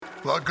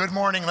Well, good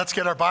morning. Let's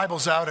get our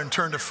Bibles out and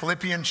turn to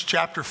Philippians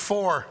chapter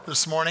 4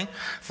 this morning.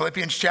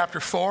 Philippians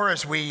chapter 4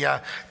 as we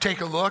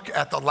take a look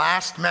at the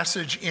last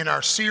message in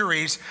our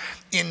series,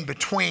 In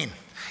Between.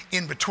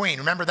 In between.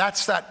 Remember,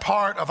 that's that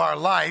part of our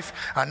life,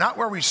 not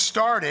where we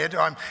started,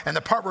 and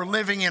the part we're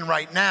living in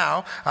right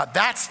now.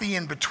 That's the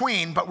in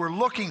between, but we're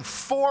looking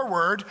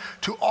forward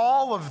to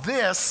all of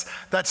this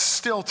that's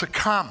still to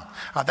come.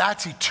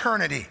 That's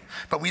eternity.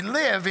 But we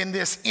live in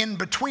this in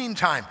between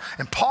time.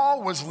 And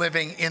Paul was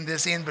living in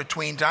this in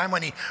between time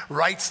when he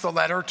writes the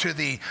letter to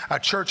the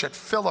church at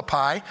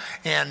Philippi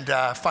and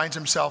finds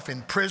himself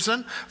in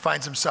prison,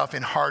 finds himself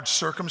in hard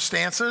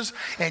circumstances,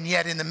 and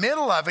yet in the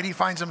middle of it, he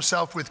finds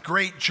himself with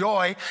great joy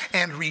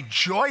and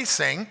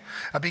rejoicing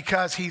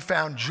because he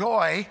found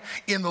joy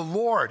in the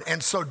Lord.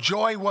 And so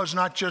joy was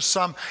not just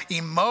some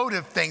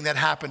emotive thing that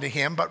happened to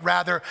him, but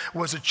rather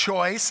was a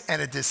choice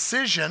and a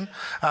decision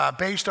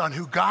based on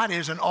who God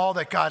is and all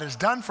that God has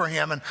done for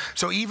him. And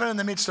so even in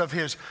the midst of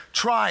his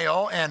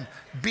trial and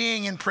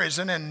being in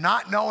prison and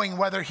not knowing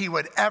whether he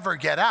would ever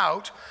get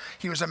out,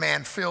 he was a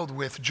man filled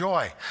with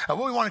joy.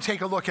 What we want to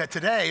take a look at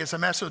today is a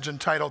message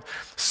entitled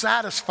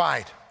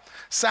Satisfied.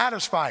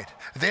 Satisfied.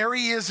 There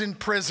he is in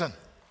prison,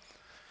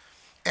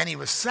 and he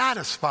was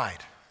satisfied.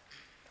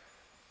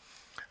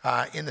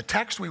 In the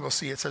text we will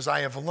see it says, I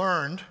have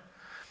learned,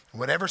 in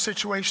whatever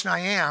situation I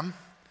am,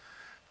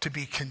 to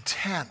be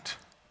content.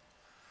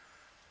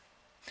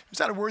 Is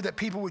that a word that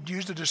people would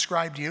use to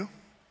describe you?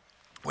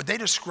 Would they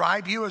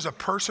describe you as a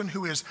person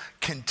who is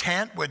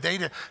content? Would they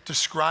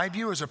describe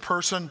you as a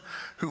person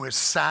who is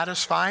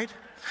satisfied?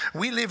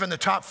 We live in the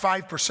top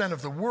 5%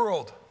 of the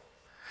world.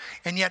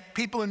 And yet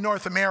people in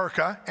North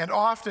America, and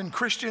often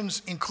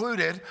Christians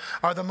included,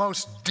 are the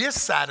most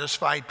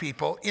dissatisfied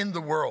people in the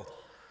world.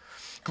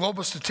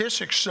 Global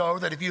statistics show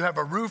that if you have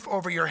a roof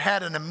over your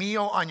head and a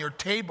meal on your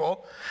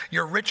table,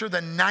 you're richer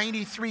than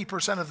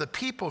 93% of the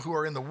people who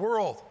are in the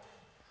world.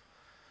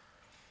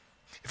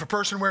 If a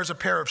person wears a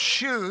pair of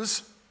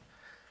shoes,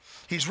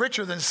 he's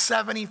richer than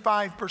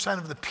 75%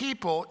 of the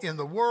people in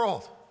the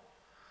world.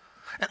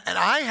 And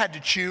I had to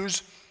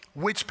choose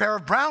which pair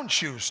of brown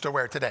shoes to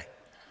wear today.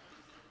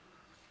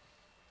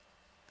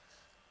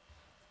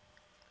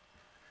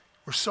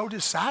 We're so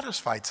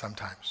dissatisfied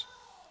sometimes.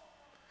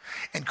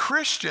 And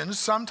Christians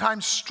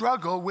sometimes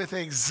struggle with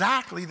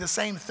exactly the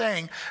same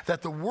thing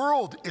that the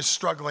world is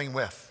struggling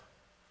with.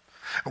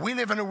 We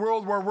live in a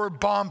world where we're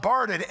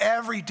bombarded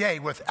every day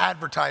with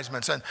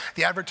advertisements. And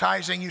the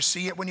advertising, you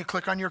see it when you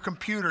click on your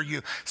computer.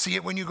 You see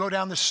it when you go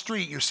down the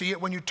street. You see it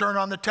when you turn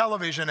on the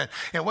television.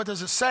 And what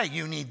does it say?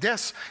 You need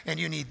this, and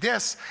you need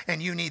this,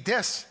 and you need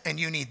this, and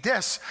you need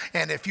this.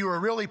 And if you are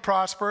really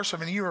prosperous,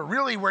 you are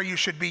really where you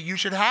should be, you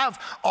should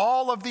have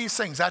all of these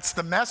things. That's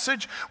the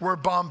message we're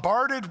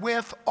bombarded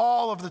with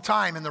all of the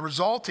time. And the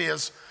result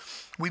is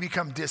we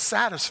become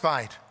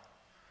dissatisfied.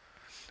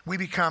 We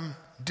become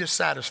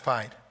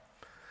dissatisfied.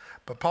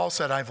 But Paul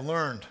said, I've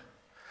learned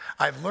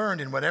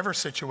in whatever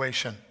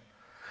situation,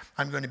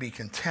 I'm going to be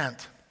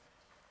content.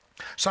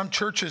 Some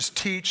churches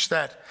teach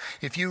that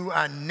if you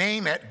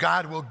name it,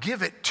 God will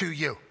give it to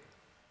you.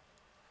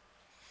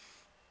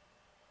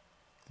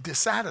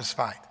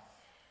 Dissatisfied.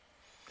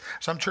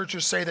 Some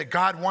churches say that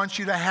God wants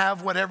you to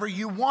have whatever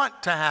you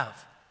want to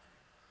have.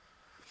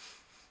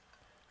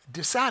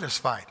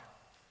 Dissatisfied.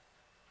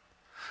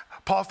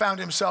 Paul found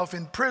himself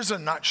in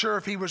prison, not sure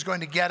if he was going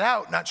to get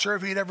out, not sure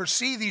if he'd ever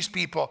see these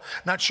people,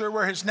 not sure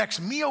where his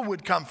next meal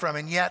would come from,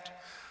 and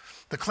yet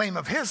the claim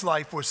of his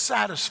life was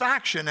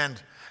satisfaction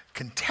and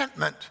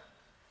contentment.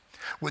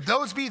 Would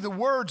those be the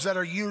words that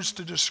are used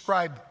to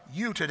describe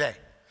you today?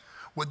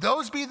 Would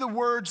those be the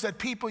words that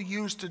people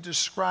use to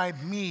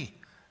describe me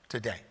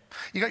today?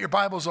 You got your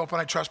Bibles open,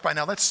 I trust by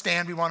now. Let's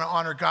stand. We want to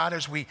honor God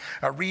as we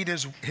read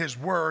his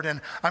word,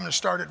 and I'm going to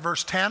start at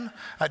verse 10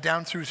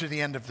 down through to the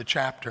end of the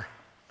chapter.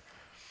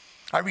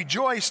 I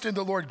rejoiced in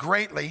the Lord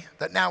greatly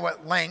that now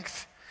at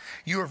length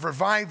you have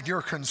revived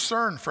your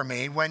concern for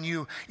me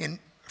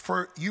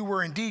for you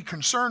were indeed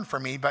concerned for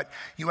me, but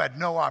you had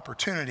no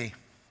opportunity.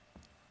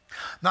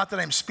 Not that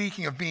I'm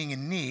speaking of being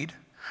in need,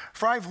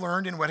 for I've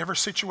learned in whatever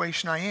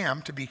situation I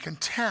am to be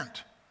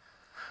content.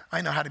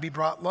 I know how to be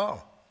brought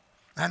low.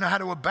 I know how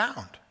to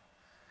abound.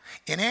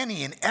 In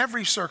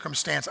every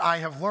circumstance, I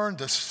have learned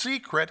the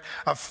secret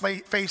of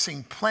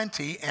facing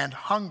plenty and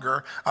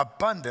hunger,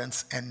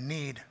 abundance and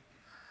need.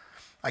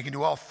 I can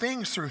do all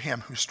things through him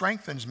who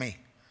strengthens me.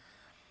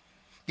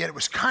 Yet it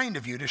was kind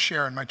of you to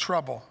share in my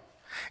trouble.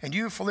 And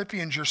you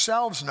Philippians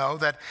yourselves know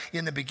that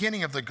in the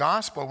beginning of the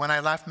gospel, when I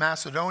left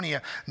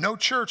Macedonia, no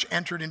church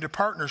entered into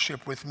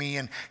partnership with me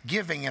in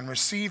giving and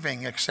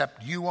receiving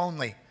except you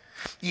only.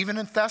 Even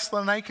in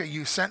Thessalonica,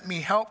 you sent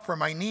me help for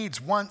my needs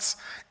once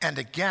and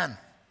again.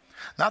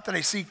 Not that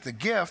I seek the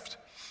gift,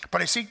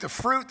 but I seek the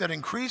fruit that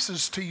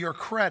increases to your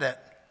credit.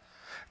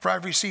 For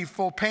I've received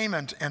full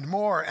payment and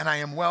more, and I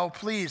am well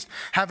pleased,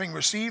 having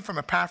received from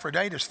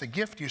Epaphroditus the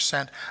gift you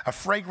sent, a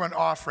fragrant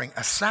offering,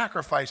 a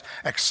sacrifice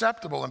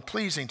acceptable and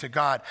pleasing to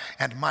God.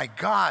 And my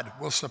God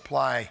will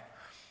supply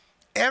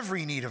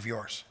every need of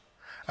yours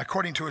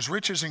according to his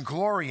riches and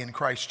glory in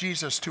Christ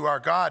Jesus. To our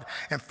God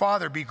and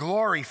Father be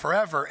glory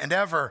forever and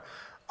ever.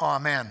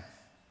 Amen.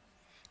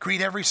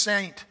 Greet every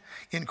saint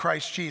in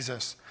Christ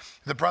Jesus.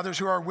 The brothers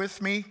who are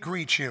with me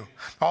greet you.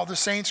 All the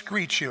saints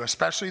greet you,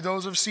 especially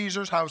those of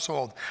Caesar's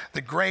household.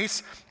 The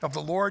grace of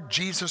the Lord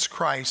Jesus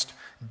Christ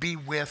be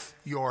with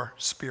your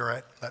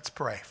spirit. Let's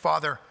pray.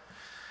 Father,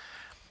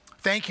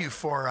 thank you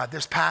for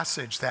this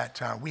passage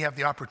that we have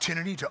the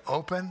opportunity to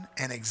open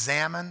and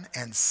examine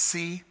and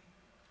see.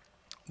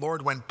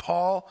 Lord, when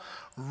Paul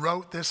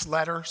wrote this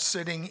letter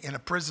sitting in a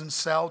prison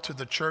cell to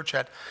the church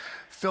at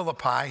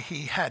Philippi,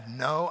 he had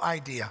no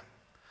idea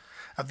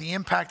of the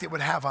impact it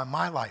would have on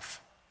my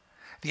life,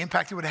 the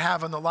impact it would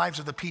have on the lives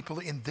of the people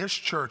in this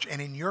church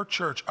and in your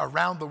church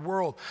around the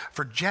world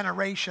for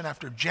generation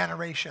after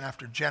generation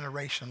after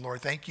generation.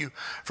 Lord, thank you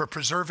for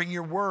preserving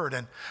your word.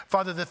 And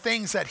Father, the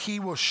things that he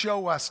will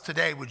show us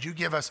today, would you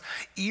give us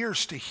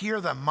ears to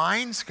hear them,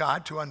 minds,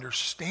 God, to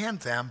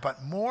understand them,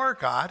 but more,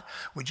 God,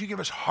 would you give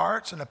us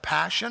hearts and a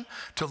passion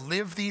to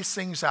live these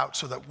things out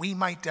so that we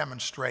might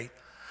demonstrate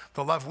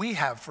the love we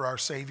have for our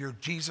Savior,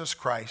 Jesus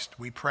Christ.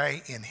 We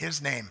pray in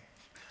his name.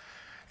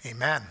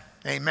 Amen.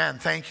 Amen.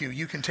 Thank you.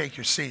 You can take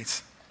your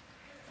seats.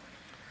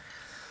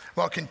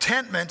 Well,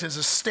 contentment is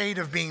a state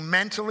of being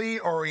mentally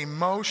or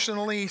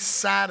emotionally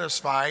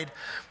satisfied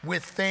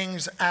with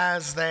things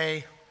as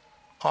they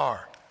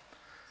are.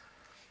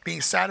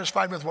 Being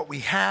satisfied with what we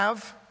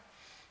have,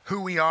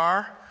 who we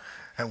are,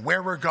 and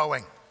where we're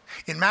going.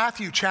 In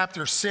Matthew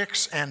chapter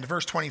 6 and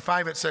verse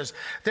 25, it says,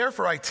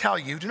 "Therefore I tell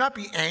you, do not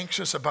be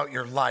anxious about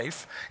your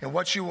life and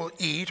what you will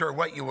eat or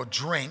what you will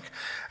drink,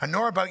 and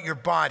nor about your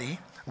body,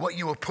 what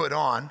you will put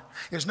on.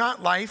 Is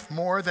not life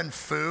more than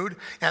food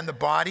and the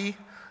body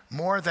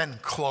more than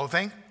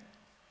clothing?"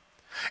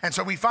 And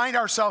so we find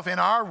ourselves in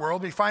our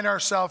world, we find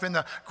ourselves in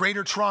the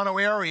greater Toronto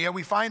area,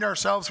 we find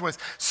ourselves with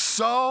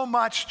so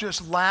much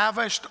just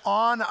lavished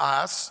on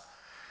us.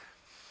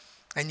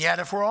 And yet,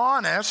 if we're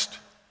honest,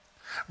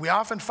 we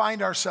often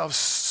find ourselves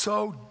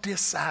so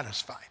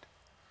dissatisfied,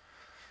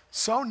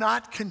 so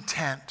not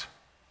content,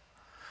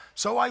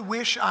 so I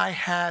wish I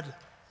had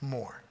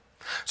more.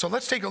 So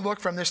let's take a look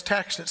from this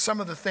text at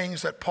some of the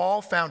things that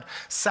Paul found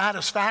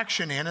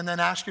satisfaction in, and then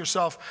ask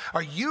yourself,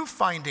 are you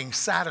finding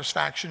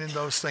satisfaction in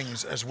those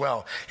things as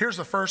well? Here's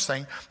the first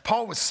thing.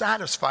 Paul was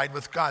satisfied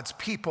with God's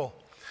people.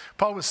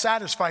 Paul was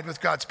satisfied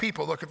with God's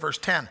people. Look at verse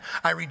 10.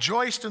 "I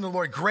rejoiced in the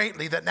Lord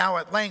greatly that now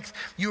at length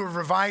you have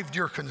revived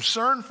your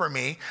concern for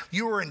me.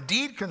 You were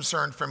indeed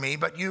concerned for me,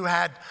 but you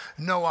had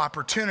no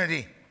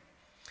opportunity."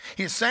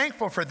 He is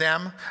thankful for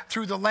them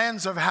through the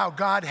lens of how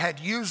God had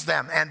used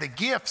them and the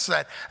gifts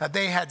that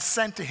they had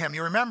sent to him.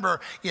 You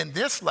remember in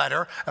this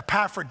letter,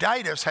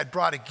 Epaphroditus had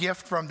brought a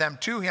gift from them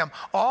to him,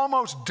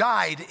 almost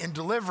died in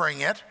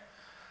delivering it,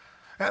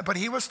 but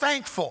he was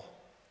thankful.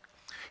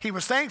 He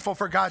was thankful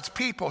for God's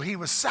people. He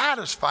was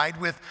satisfied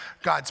with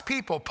God's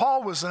people.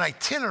 Paul was an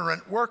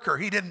itinerant worker.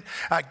 He didn't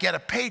get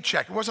a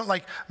paycheck. It wasn't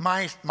like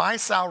my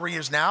salary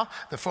is now.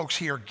 The folks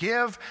here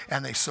give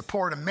and they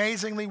support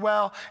amazingly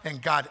well,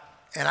 and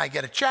I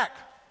get a check.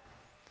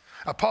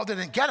 Paul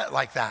didn't get it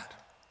like that.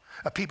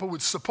 People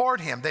would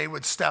support him. They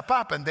would step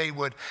up and they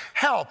would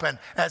help. And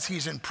as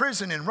he's in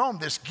prison in Rome,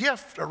 this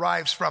gift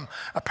arrives from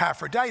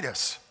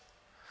Epaphroditus.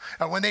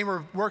 When they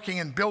were working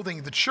and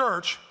building the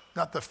church,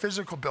 not the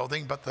physical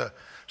building, but the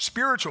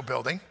spiritual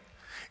building,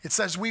 it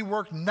says we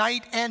worked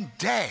night and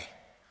day.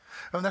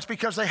 And that's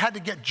because they had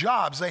to get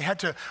jobs. They had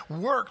to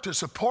work to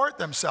support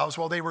themselves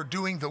while they were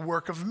doing the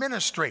work of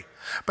ministry.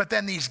 But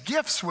then these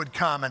gifts would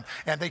come,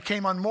 and they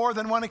came on more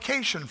than one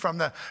occasion from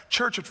the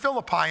church at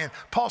Philippi. And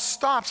Paul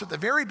stops at the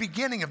very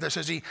beginning of this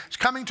as he's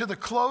coming to the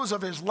close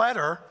of his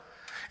letter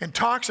and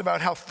talks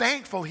about how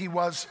thankful he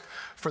was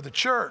for the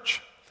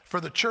church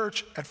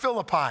at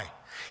Philippi.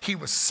 He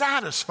was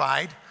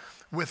satisfied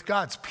with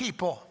God's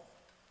people.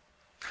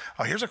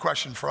 Oh, here's a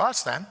question for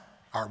us then.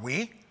 Are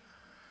we?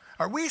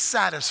 Are we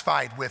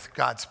satisfied with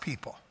God's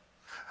people?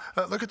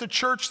 Look at the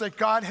church that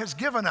God has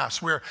given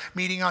us. We're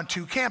meeting on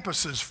 2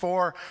 campuses,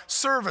 4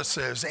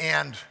 services,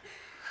 and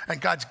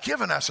God's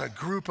given us a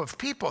group of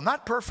people,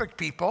 not perfect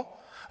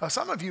people.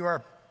 Some of you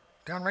are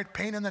downright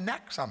pain in the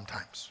neck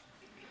sometimes.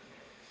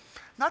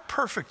 Not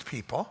perfect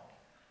people,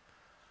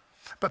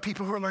 but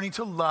people who are learning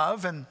to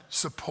love and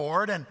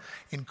support and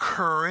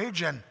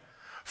encourage and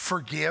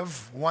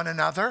forgive one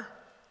another.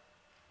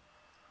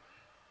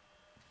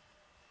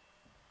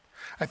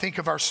 I think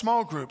of our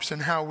small groups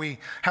and how we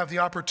have the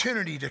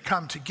opportunity to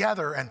come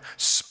together and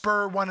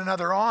spur one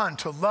another on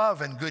to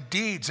love and good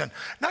deeds, and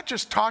not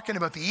just talking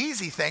about the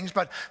easy things,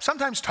 but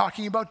sometimes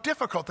talking about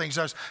difficult things.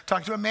 I was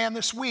talking to a man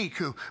this week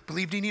who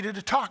believed he needed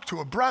to talk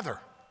to a brother,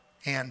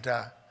 and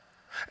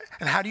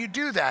how do you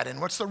do that, and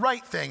what's the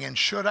right thing, and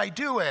should I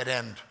do it,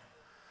 and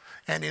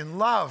in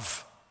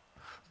love,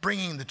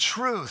 bringing the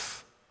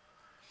truth.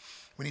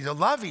 We need to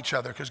love each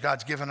other because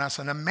God's given us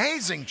an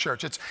amazing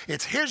church.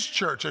 It's his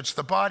church. It's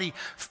the body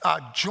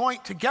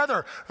joint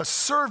together,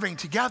 serving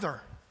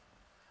together.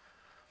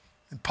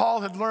 And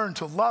Paul had learned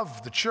to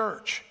love the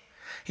church.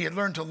 He had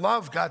learned to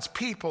love God's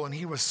people, and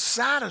he was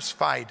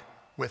satisfied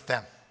with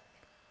them.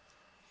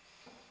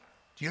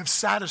 Do you have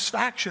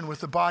satisfaction with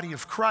the body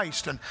of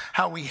Christ and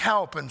how we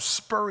help and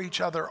spur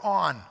each other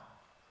on?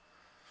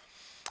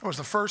 That was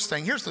the first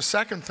thing. Here's the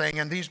second thing,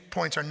 and these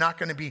points are not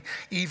going to be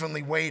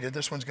evenly weighted.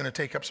 This one's going to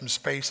take up some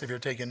space if you're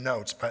taking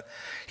notes. But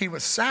he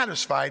was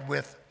satisfied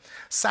with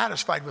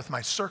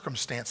my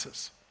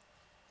circumstances.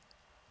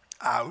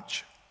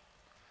 Ouch.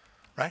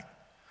 Right?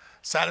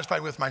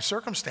 Satisfied with my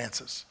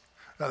circumstances.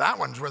 Now that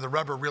one's where the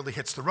rubber really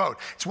hits the road.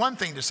 It's one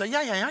thing to say,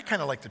 yeah, I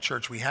kind of like the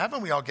church we have,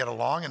 and we all get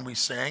along, and we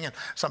sing, and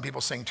some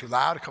people sing too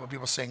loud, a couple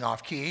people sing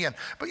off key,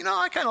 but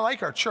I kind of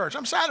like our church.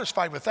 I'm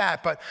satisfied with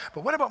that, but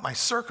what about my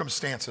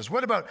circumstances?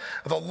 What about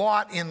the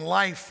lot in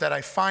life that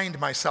I find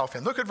myself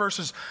in? Look at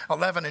verses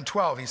 11 and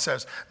 12. He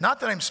says,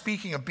 not that I'm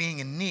speaking of being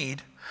in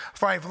need,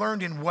 for I've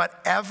learned in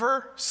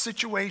whatever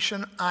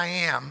situation I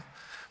am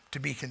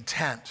to be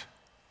content.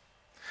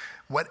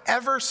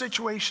 Whatever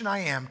situation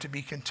I am, to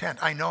be content.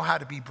 I know how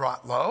to be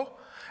brought low,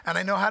 and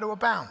I know how to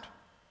abound.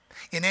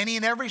 In any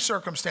and every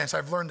circumstance,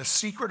 I've learned the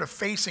secret of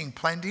facing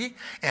plenty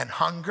and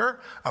hunger,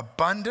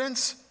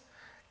 abundance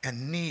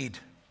and need.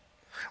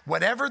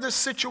 Whatever the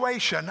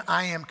situation,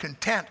 I am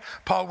content.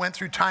 Paul went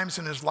through times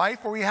in his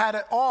life where he had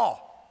it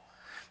all,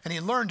 and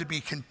he learned to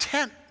be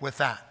content with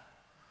that.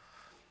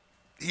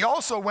 He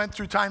also went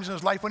through times in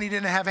his life when he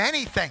didn't have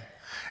anything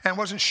and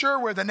wasn't sure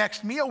where the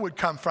next meal would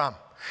come from.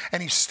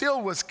 And he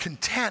still was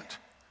content.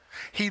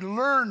 He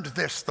learned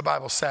this, the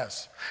Bible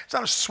says. It's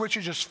not a switch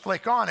you just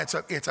flick on. It's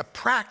a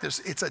practice.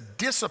 It's a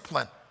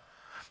discipline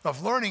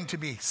of learning to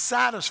be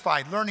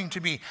satisfied, learning to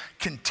be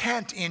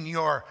content in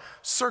your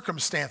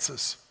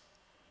circumstances.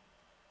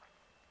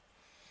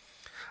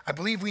 I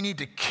believe we need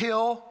to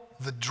kill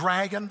the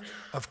dragon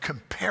of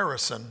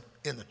comparison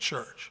in the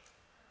church.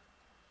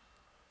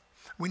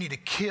 We need to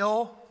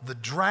kill the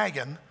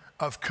dragon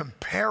of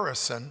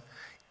comparison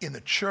in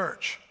the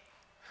church.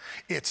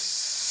 It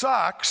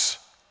sucks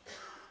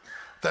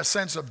the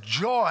sense of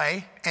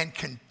joy and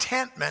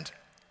contentment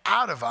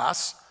out of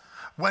us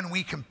when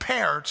we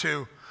compare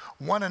to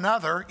one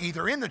another,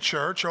 either in the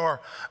church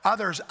or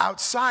others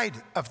outside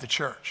of the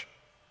church.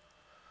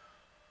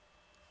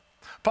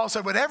 Paul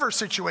said, whatever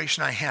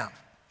situation I have,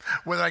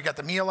 whether I got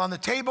the meal on the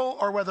table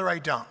or whether I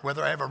don't,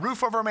 whether I have a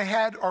roof over my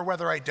head or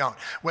whether I don't,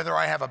 whether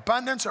I have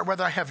abundance or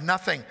whether I have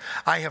nothing,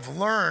 I have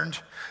learned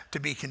to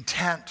be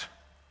content.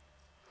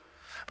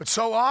 But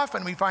so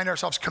often we find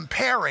ourselves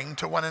comparing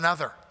to one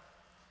another.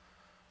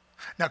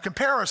 Now,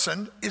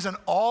 comparison isn't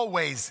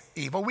always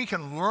evil. We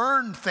can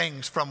learn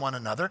things from one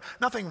another.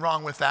 Nothing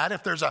wrong with that.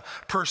 If there's a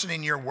person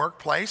in your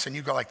workplace and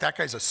you go like, that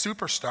guy's a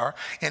superstar,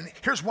 and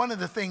here's one of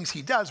the things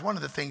he does. One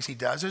of the things he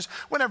does is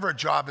whenever a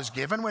job is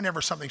given,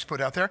 whenever something's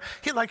put out there,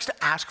 he likes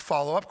to ask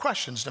follow-up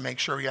questions to make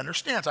sure he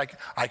understands.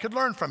 I could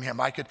learn from him.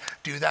 I could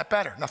do that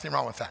better. Nothing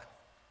wrong with that.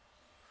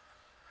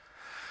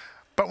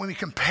 But when we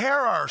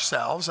compare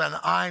ourselves and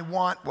I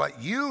want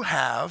what you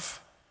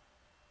have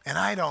and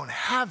I don't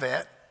have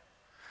it,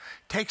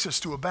 takes us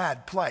to a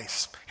bad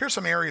place. Here's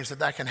some areas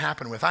that can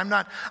happen with. I'm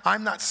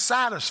not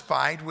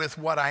satisfied with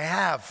what I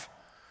have.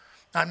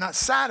 I'm not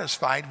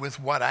satisfied with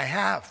what I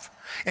have.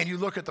 And you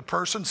look at the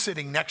person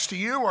sitting next to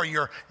you or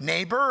your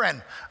neighbor,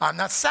 and I'm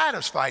not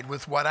satisfied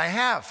with what I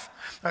have.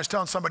 I was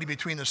telling somebody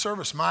between the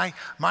service, my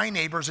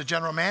neighbor is a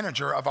general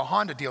manager of a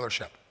Honda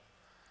dealership.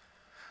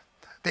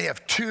 They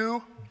have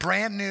 2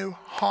 brand new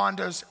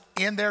Hondas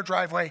in their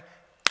driveway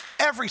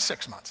every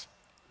 6 months.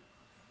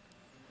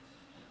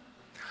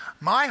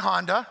 My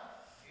Honda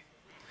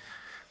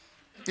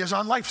is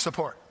on life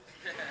support.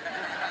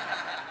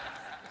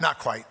 Not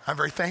quite. I'm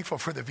very thankful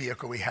for the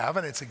vehicle we have,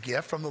 and it's a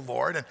gift from the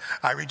Lord, and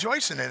I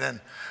rejoice in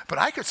it. But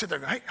I could sit there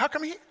and go, hey, how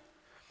come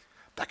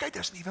that guy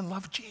doesn't even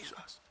love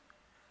Jesus?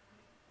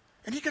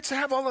 And he gets to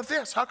have all of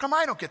this. How come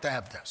I don't get to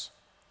have this?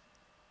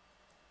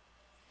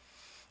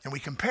 And we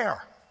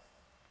compare.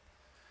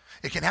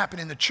 It can happen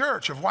in the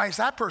church of why is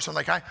that person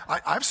like,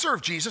 I've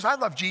served Jesus. I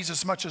love Jesus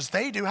as much as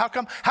they do. How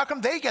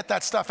come they get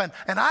that stuff and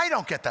I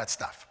don't get that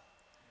stuff?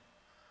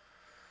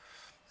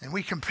 And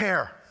we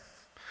compare.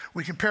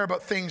 We compare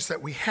about things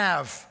that we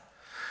have.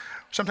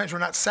 Sometimes we're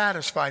not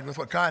satisfied with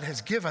what God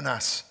has given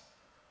us.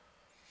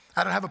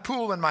 I don't have a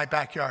pool in my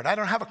backyard. I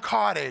don't have a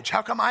cottage.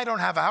 How come I don't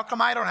have a? How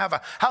come I don't have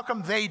a? How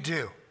come they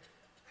do?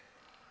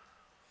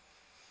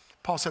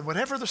 Paul said,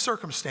 whatever the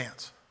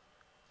circumstance,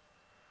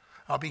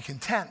 I'll be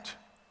content.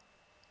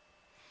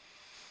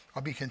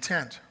 I'll be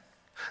content.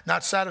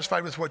 Not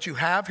satisfied with what you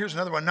have. Here's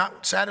another one.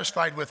 Not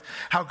satisfied with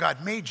how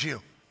God made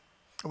you.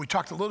 We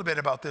talked a little bit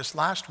about this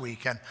last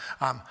week, and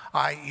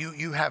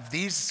you have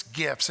these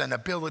gifts and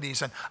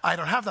abilities, and I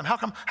don't have them. How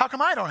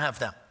come I don't have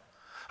them?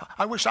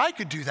 I wish I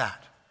could do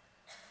that.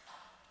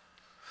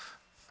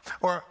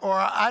 Or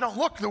I don't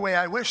look the way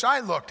I wish I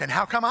looked, and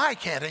how come I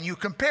can't? And you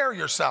compare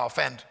yourself,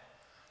 and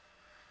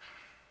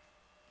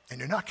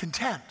you're not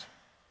content.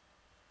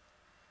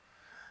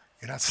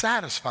 You're not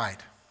satisfied.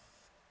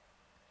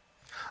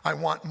 I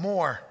want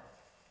more.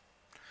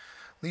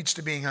 Leads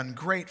to being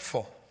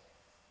ungrateful.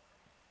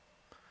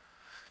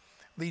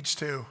 Leads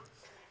to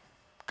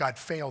God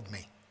failed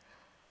me.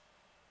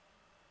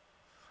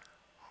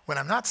 When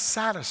I'm not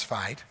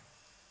satisfied,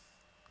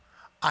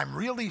 I'm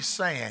really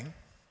saying,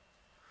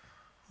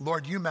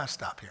 Lord, you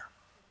messed up here.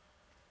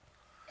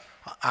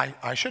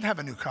 I should have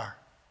a new car.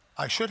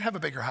 I should have a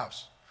bigger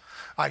house.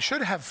 I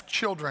should have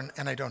children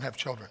and I don't have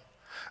children.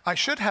 I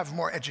should have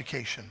more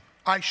education.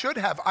 I should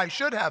have.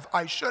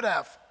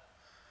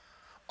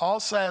 All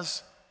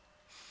says,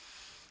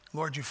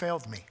 Lord, you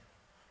failed me.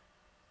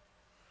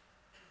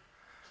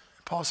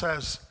 Paul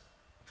says,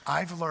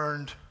 I've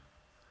learned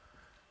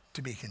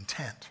to be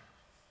content.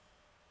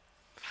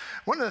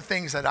 One of the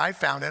things that I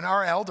found, and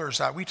our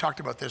elders, we talked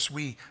about this,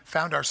 we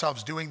found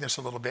ourselves doing this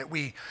a little bit.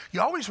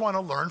 You always want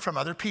to learn from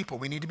other people.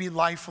 We need to be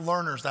life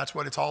learners. That's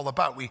what it's all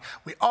about. We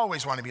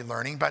always want to be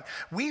learning, but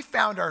we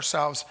found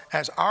ourselves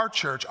as our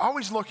church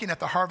always looking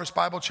at the Harvest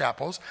Bible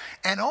Chapels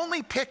and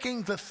only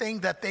picking the thing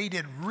that they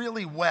did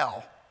really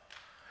well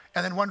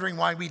and then wondering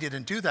why we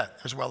didn't do that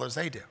as well as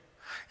they do.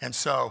 And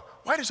so,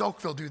 why does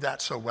Oakville do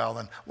that so well?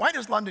 And why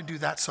does London do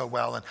that so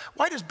well? And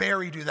why does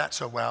Barrie do that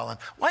so well? And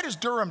why does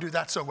Durham do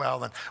that so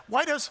well? And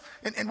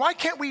why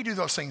can't we do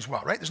those things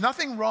well, right? There's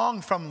nothing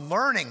wrong from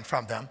learning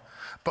from them.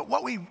 But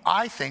what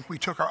I think we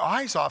took our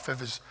eyes off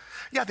of is,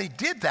 yeah, they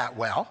did that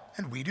well,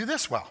 and we do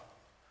this well.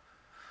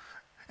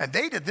 And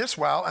they did this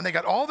well, and they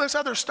got all this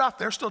other stuff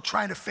they're still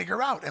trying to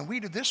figure out. And we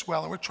did this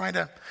well, and we're trying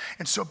to.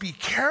 And so be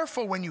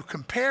careful when you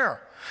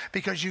compare,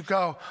 because you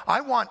go,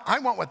 I want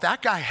what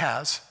that guy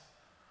has.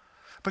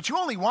 But you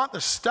only want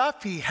the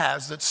stuff he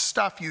has, that's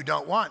stuff you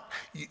don't want,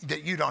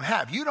 that you don't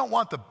have. You don't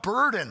want the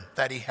burden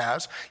that he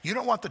has. You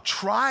don't want the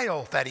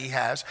trial that he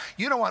has.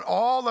 You don't want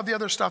all of the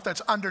other stuff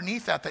that's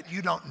underneath that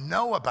you don't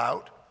know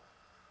about.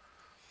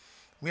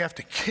 We have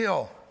to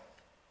kill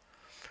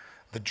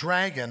the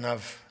dragon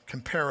of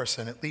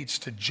comparison. It leads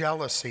to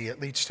jealousy. It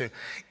leads to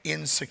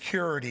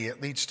insecurity. It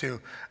leads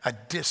to a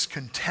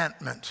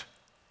discontentment.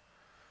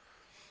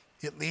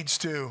 It leads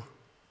to,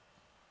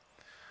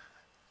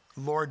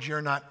 Lord,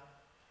 you're not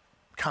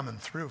coming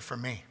through for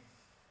me.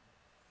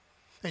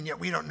 And yet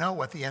we don't know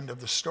what the end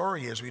of the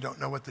story is. We don't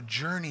know what the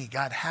journey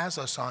God has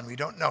us on. We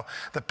don't know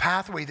the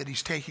pathway that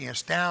he's taking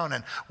us down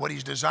and what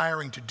he's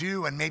desiring to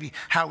do and maybe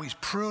how he's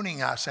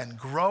pruning us and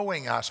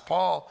growing us.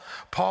 Paul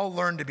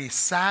learned to be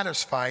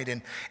satisfied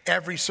in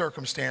every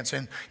circumstance.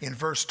 And in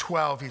verse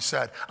 12 he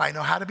said, I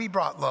know how to be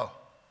brought low.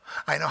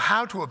 I know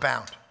how to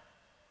abound.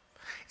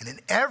 And in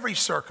every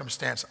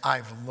circumstance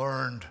I've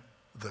learned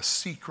the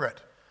secret.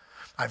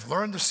 I've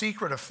learned the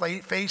secret of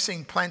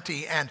facing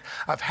plenty and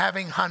of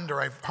having hunger.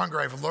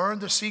 I've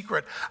learned the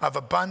secret of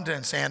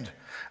abundance and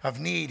of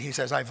need. He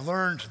says, I've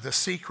learned the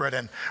secret,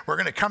 and we're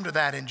going to come to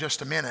that in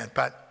just a minute.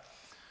 But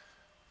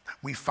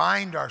we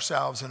find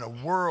ourselves in a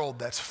world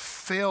that's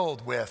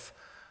filled with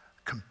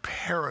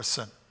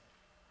comparison.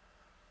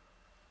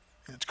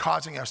 And it's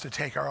causing us to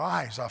take our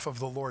eyes off of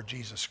the Lord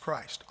Jesus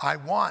Christ. I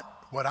want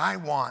what I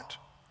want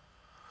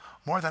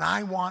more than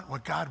I want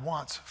what God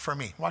wants for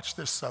me. Watch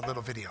this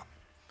little video.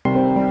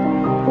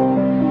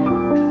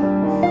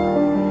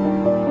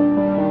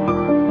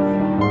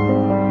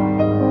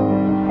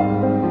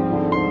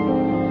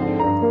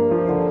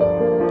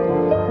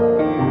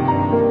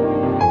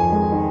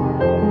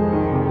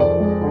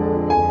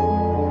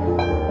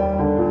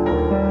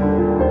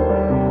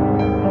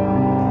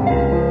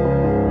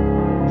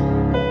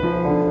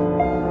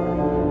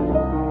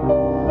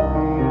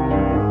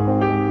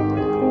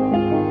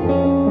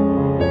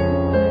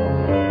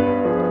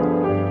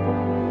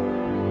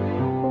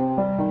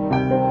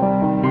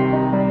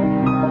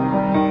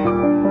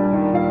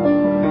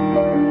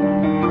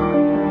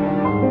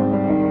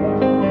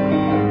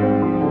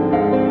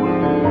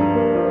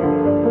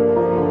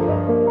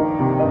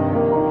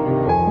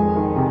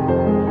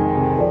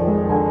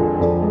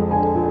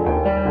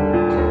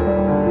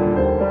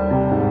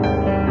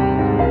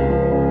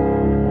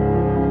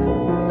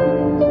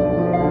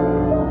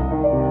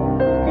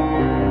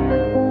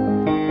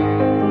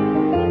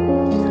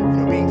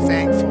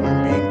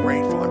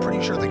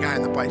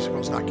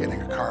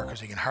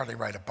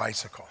 Ride a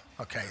bicycle.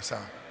 Okay, so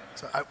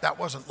that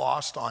wasn't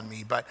lost on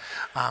me, but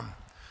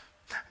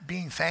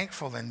being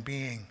thankful and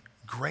being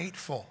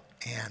grateful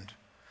and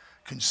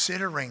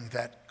considering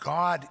that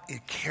God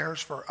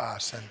cares for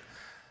us and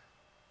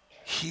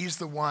he's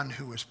the one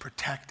who is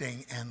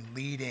protecting and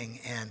leading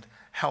and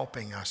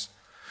helping us.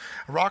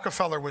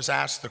 Rockefeller was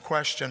asked the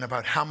question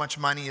about how much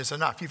money is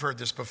enough. You've heard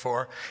this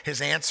before.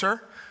 His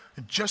answer,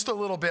 just a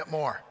little bit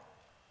more.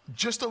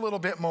 Just a little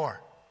bit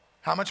more.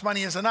 How much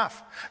money is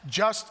enough?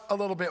 Just a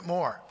little bit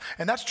more.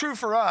 And that's true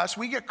for us.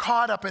 We get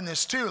caught up in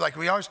this too. Like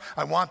we always,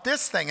 I want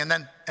this thing, and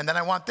then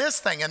I want this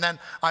thing, and then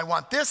I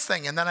want this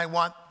thing, and then I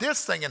want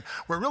this thing. And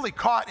we're really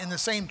caught in the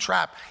same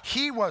trap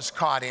he was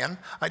caught in.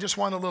 I just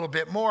want a little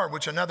bit more,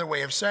 which another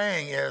way of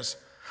saying is,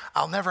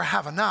 I'll never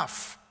have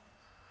enough.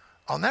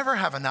 I'll never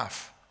have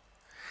enough.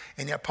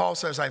 And yet Paul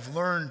says, I've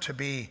learned to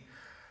be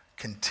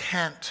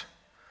content.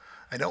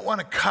 I don't want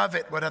to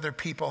covet what other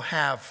people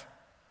have.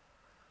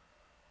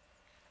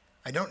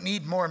 I don't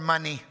need more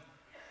money.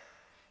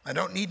 I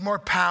don't need more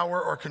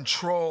power or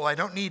control. I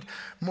don't need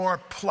more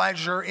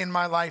pleasure in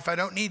my life. I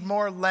don't need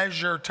more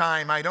leisure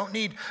time. I don't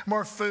need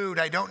more food.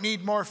 I don't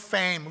need more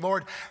fame.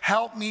 Lord,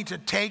 help me to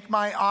take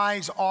my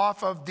eyes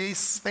off of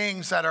these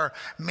things that are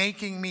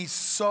making me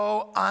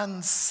so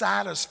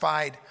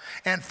unsatisfied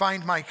and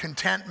find my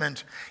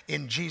contentment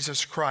in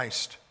Jesus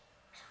Christ.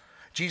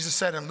 Jesus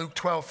said in Luke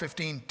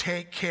 12:15,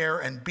 take care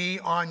and be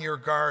on your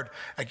guard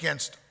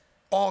against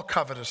all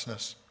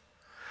covetousness.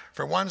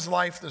 For one's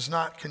life does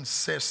not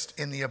consist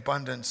in the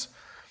abundance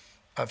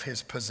of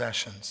his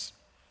possessions.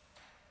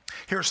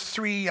 Here's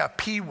 3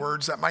 P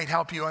words that might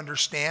help you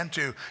understand,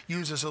 to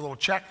use as a little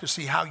check to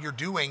see how you're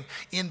doing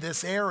in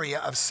this area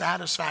of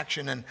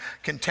satisfaction and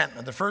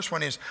contentment. The first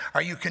one is,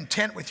 are you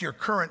content with your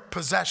current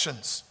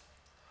possessions?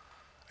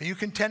 Are you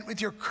content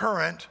with your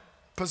current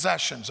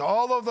possessions?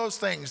 All of those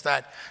things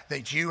that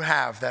you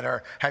have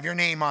that have your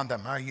name on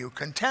them. Are you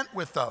content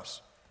with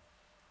those?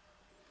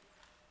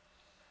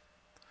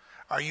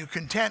 Are you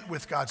content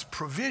with God's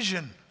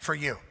provision for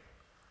you?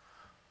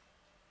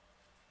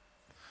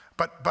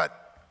 But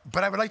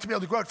I would like to be able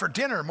to go out for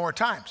dinner more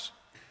times.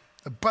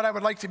 But I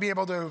would like to be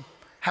able to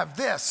have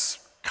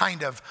this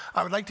kind of.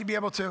 I would like to be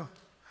able to.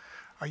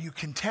 Are you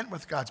content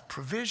with God's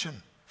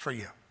provision for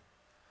you?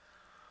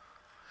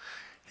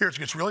 Here it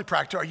gets really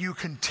practical. Are you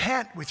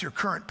content with your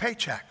current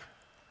paycheck?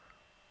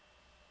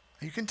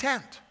 Are you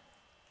content?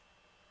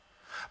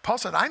 Paul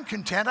said, I'm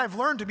content. I've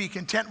learned to be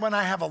content when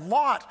I have a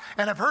lot,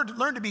 and I've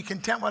learned to be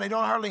content when I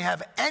don't hardly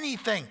have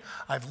anything.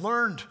 I've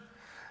learned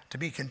to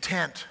be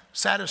content,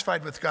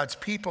 satisfied with God's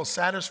people,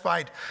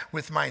 satisfied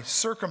with my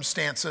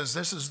circumstances.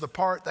 This is the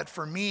part that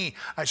for me,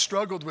 I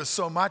struggled with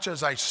so much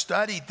as I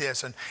studied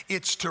this, and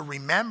it's to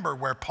remember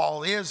where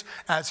Paul is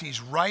as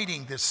he's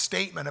writing this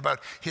statement about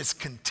his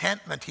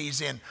contentment.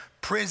 He's in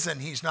prison.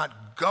 He's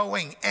not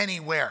going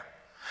anywhere.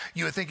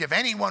 You would think if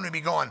anyone would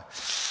be going,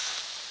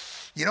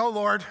 you know,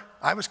 Lord,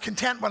 I was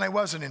content when I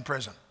wasn't in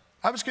prison.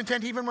 I was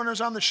content even when I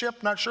was on the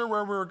ship, not sure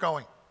where we were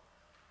going.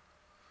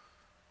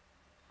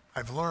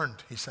 I've learned,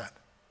 he said.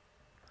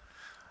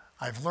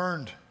 I've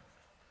learned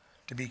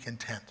to be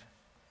content.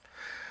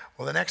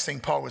 Well, the next thing,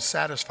 Paul was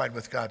satisfied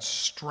with God's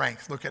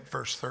strength. Look at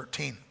verse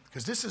 13,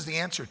 because this is the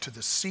answer to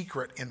the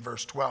secret in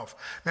verse 12.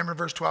 Remember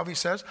verse 12, he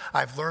says,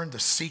 I've learned the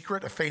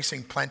secret of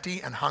facing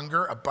plenty and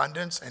hunger,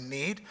 abundance and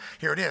need.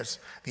 Here it is.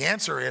 The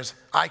answer is,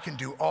 I can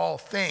do all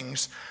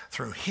things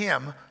through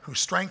him who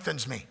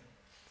strengthens me.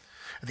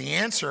 The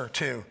answer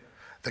to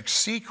the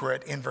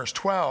secret in verse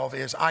 12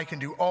 is, I can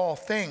do all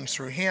things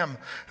through him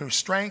who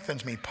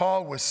strengthens me.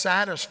 Paul was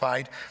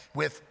satisfied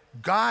with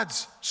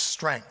God's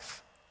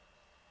strength.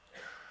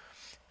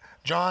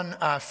 John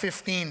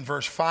 15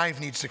 verse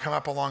 5 needs to come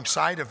up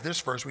alongside of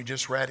this verse we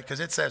just read, because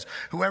it says,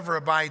 whoever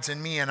abides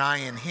in me and I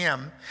in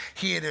him,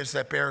 he it is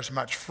that bears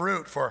much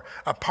fruit. For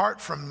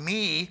apart from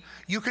me,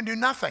 you can do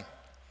nothing.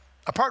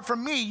 Apart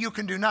from me, you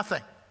can do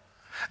nothing.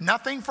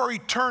 Nothing for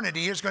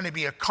eternity is going to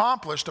be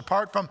accomplished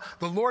apart from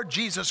the Lord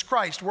Jesus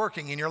Christ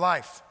working in your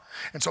life.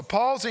 And so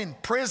Paul's in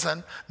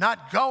prison,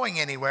 not going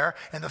anywhere,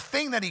 and the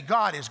thing that he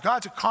got is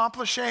God's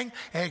accomplishing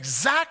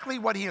exactly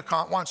what he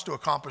wants to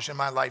accomplish in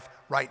my life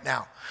right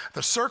now.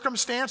 The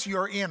circumstance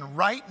you're in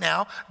right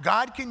now,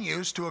 God can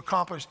use to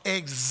accomplish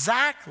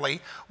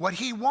exactly what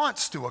he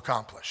wants to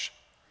accomplish.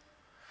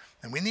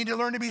 And we need to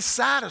learn to be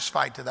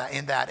satisfied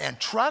in that and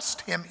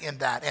trust him in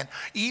that, and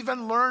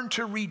even learn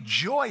to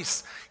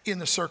rejoice in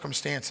the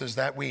circumstances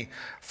that we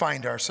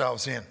find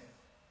ourselves in.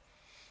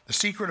 The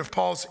secret of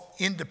Paul's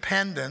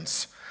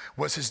independence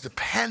was his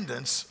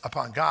dependence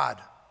upon God.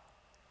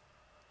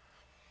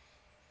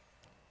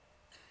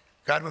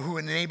 God who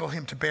would enable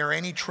him to bear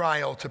any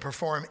trial, to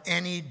perform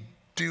any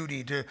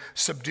duty, to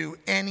subdue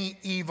any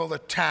evil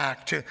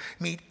attack, to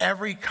meet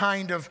every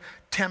kind of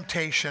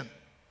temptation.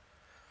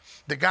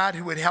 The God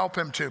who would help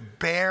him to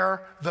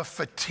bear the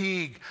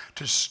fatigue,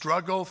 to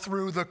struggle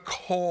through the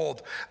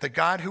cold. The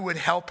God who would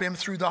help him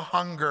through the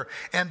hunger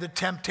and the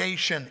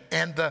temptation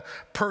and the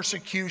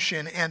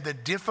persecution and the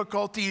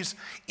difficulties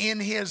in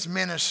his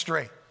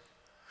ministry.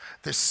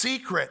 The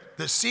secret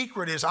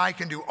is, I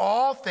can do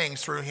all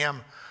things through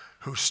him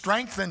who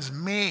strengthens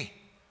me.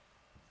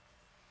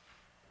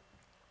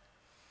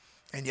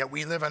 And yet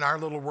we live in our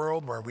little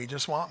world where we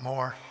just want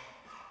more,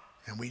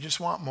 and we just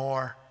want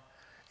more,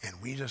 and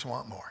we just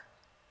want more.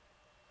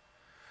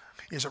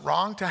 Is it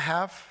wrong to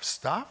have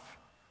stuff?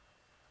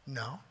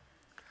 No.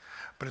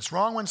 But it's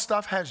wrong when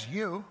stuff has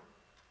you.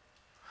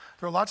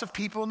 There are lots of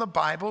people in the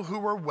Bible who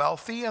were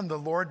wealthy and the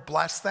Lord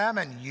blessed them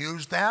and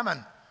used them.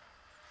 And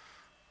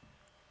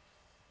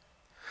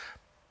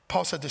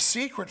Paul said, the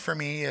secret for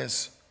me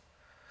is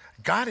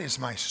God is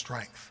my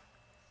strength.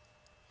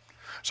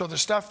 So the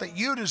stuff that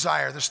you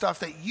desire, the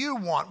stuff that you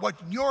want, what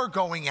you're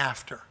going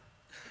after,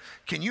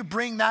 can you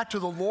bring that to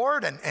the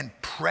Lord and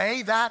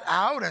pray that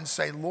out and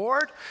say,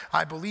 Lord,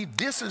 I believe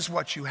this is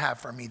what you have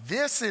for me.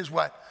 This is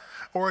what,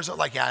 or is it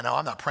like, yeah, no,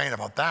 I'm not praying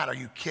about that. Are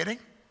you kidding?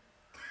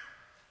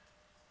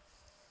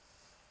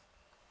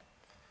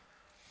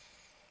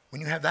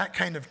 When you have that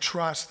kind of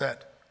trust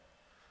that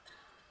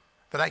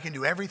that I can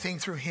do everything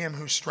through him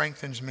who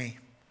strengthens me,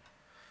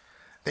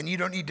 then you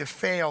don't need to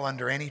fail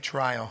under any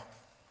trial.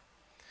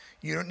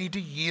 You don't need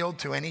to yield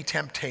to any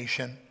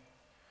temptation.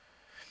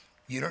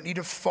 You don't need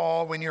to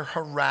fall when you're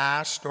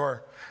harassed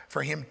or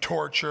for him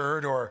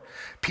tortured or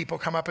people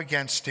come up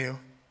against you.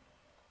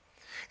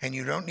 And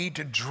you don't need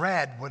to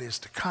dread what is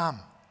to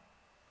come.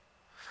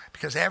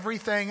 Because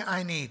everything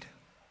I need,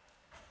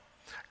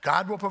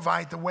 God will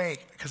provide the way,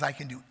 because I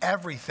can do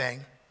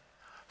everything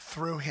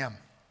through him.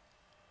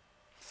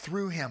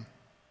 Through him.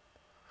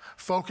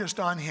 Focused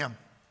on him.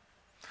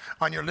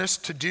 On your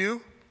list to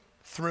do,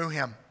 through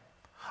him.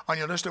 On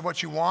your list of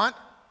what you want,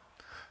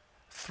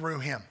 through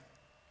him.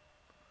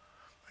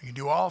 You can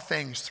do all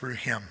things through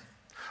him.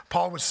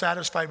 Paul was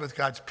satisfied with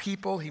God's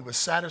people. He was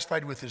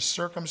satisfied with his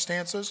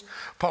circumstances.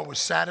 Paul was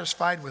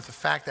satisfied with the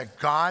fact that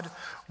God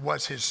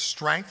was his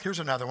strength. Here's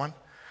another one.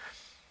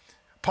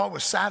 Paul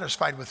was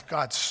satisfied with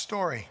God's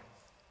story.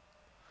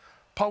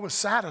 Paul was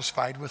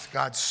satisfied with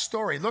God's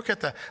story. Look at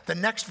the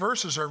next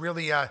verses are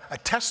really a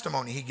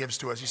testimony he gives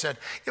to us. He said,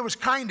 it was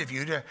kind of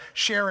you to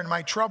share in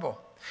my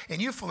trouble.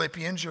 And you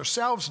Philippians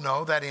yourselves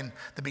know that in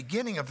the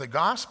beginning of the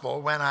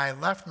gospel, when I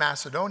left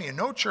Macedonia,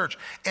 no church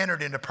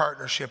entered into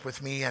partnership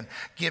with me and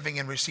giving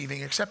and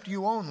receiving except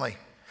you only.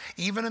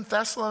 Even in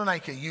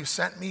Thessalonica, you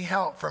sent me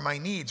help for my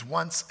needs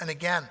once and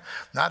again.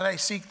 Not that I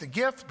seek the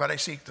gift, but I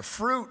seek the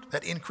fruit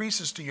that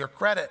increases to your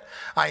credit.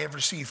 I have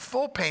received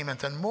full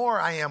payment and more.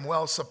 I am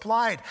well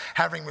supplied,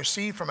 having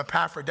received from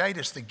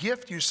Epaphroditus the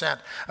gift you sent,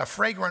 a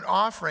fragrant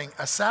offering,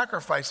 a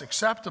sacrifice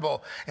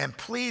acceptable and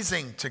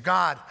pleasing to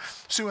God.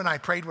 Sue and I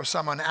prayed with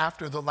someone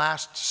after the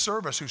last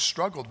service who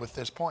struggled with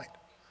this point.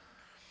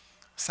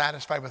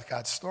 Satisfied with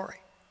God's story.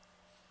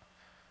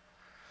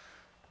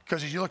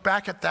 Because as you look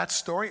back at that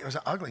story, it was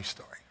an ugly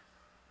story.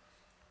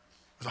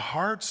 It was a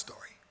hard story.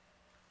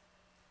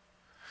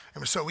 It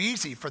was so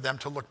easy for them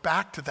to look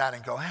back to that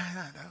and go,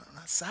 I'm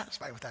not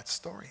satisfied with that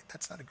story.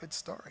 That's not a good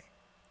story.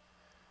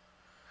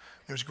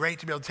 It was great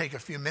to be able to take a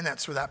few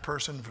minutes with that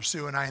person, for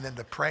Sue and I, and then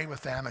to pray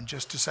with them and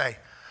just to say,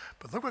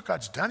 but look what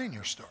God's done in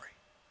your story.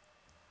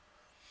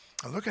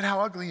 And look at how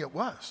ugly it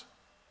was.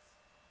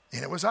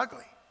 And it was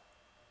ugly.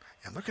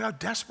 And look at how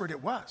desperate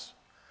it was.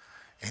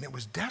 And it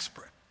was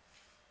desperate.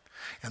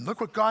 And look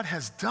what God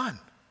has done.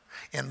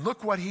 And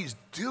look what he's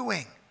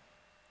doing.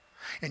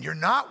 And you're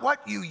not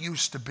what you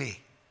used to be.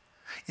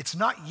 It's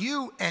not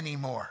you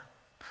anymore.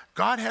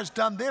 God has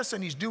done this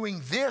and he's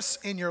doing this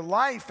in your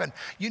life. And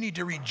you need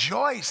to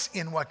rejoice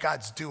in what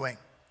God's doing.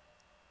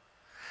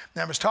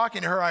 Now I was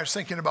talking to her, I was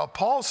thinking about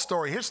Paul's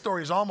story. His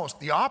story is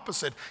almost the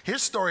opposite.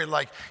 His story,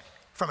 like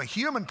from a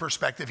human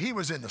perspective, he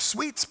was in the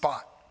sweet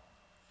spot.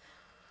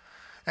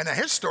 And now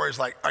his story is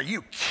like, are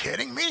you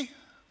kidding me?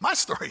 My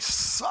story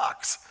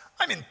sucks.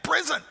 I'm in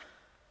prison.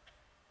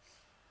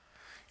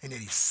 And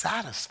yet he's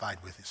satisfied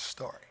with his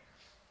story.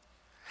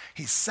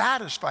 He's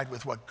satisfied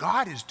with what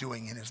God is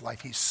doing in his life.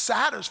 He's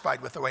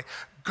satisfied with the way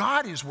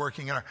God is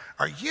working. Are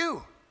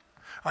you?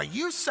 Are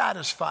you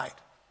satisfied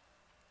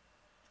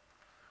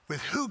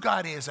with who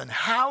God is and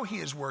how he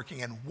is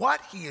working and what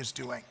he is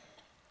doing?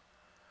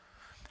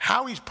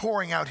 How he's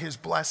pouring out his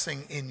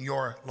blessing in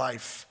your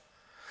life.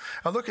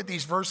 Now look at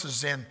these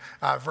verses in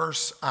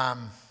verse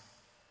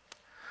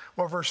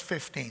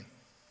 15.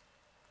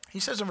 He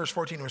says in verse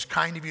 14, it was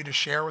kind of you to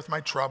share with my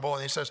trouble.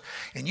 And he says,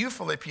 and you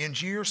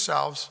Philippians, you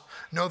yourselves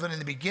know that in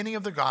the beginning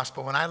of the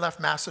gospel, when I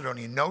left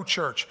Macedonia, no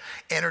church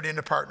entered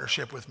into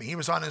partnership with me. He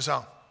was on his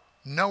own.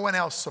 No one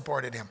else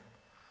supported him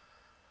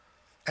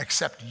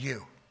except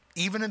you.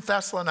 Even in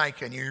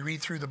Thessalonica, and you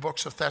read through the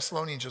books of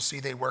Thessalonians, you'll see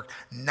they work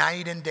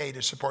night and day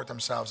to support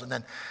themselves. And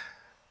then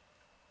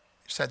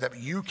he said that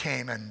you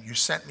came and you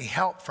sent me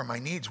help for my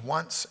needs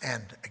once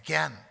and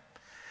again.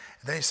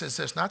 And then he says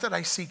this, not that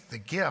I seek the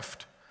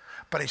gift,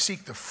 but I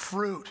seek the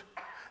fruit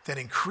that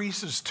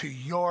increases to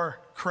your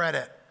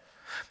credit.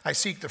 I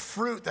seek the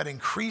fruit that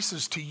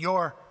increases to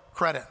your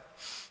credit.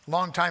 A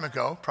long time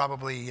ago,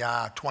 probably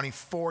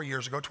 24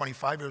 years ago,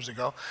 25 years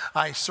ago,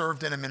 I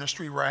served in a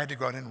ministry where I had to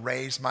go out and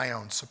raise my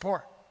own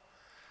support.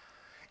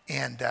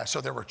 And so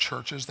there were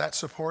churches that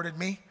supported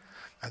me.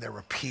 And there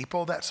were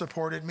people that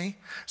supported me.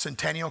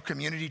 Centennial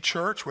Community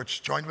Church,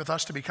 which joined with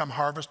us to become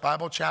Harvest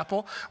Bible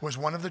Chapel, was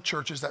one of the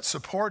churches that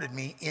supported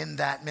me in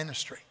that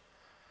ministry.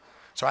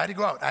 So I had to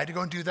go out. I had to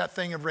go and do that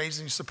thing of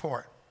raising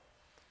support.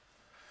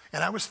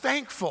 And I was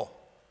thankful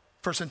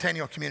for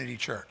Centennial Community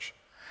Church.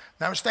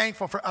 And I was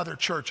thankful for other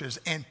churches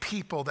and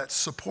people that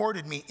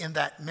supported me in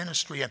that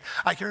ministry. And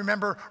I can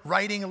remember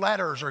writing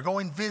letters or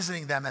going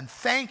visiting them and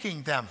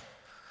thanking them.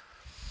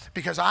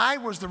 Because I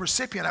was the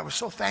recipient. I was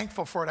so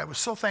thankful for it. I was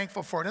so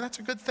thankful for it. And that's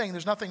a good thing.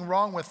 There's nothing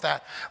wrong with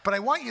that. But I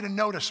want you to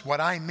notice what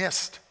I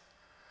missed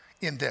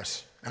in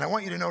this. And I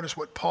want you to notice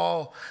what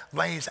Paul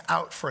lays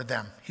out for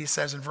them. He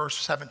says in verse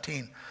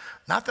 17,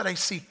 not that I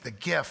seek the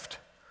gift,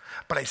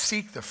 but I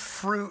seek the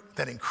fruit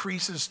that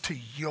increases to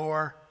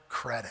your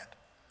credit.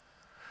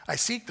 I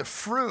seek the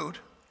fruit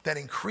that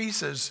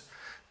increases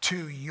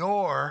to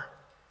your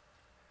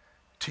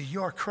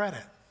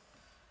credit.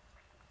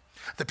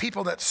 The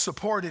people that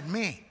supported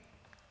me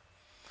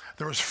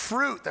There was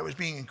fruit that was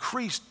being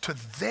increased to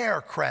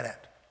their credit.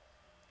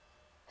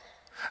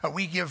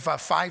 We give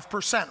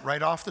 5%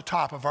 right off the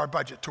top of our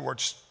budget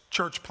towards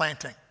church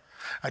planting.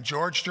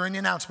 George, during the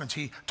announcements,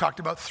 he talked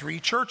about 3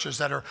 churches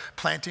that are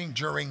planting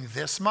during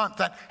this month.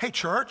 Hey,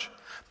 church,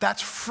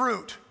 that's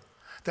fruit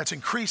that's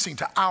increasing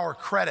to our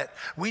credit.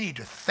 We need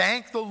to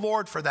thank the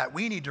Lord for that.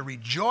 We need to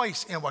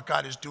rejoice in what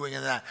God is doing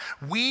in that.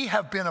 We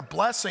have been a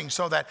blessing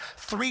so that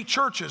 3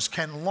 churches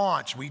can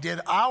launch. We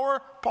did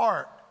our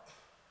part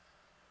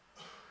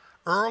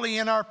early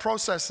in our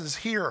processes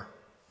here.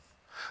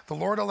 The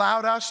Lord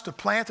allowed us to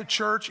plant a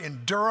church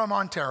in Durham,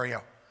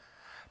 Ontario.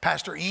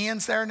 Pastor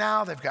Ian's there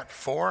now. They've got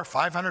 400 or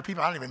 500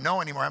 people. I don't even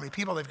know anymore how many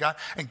people they've got.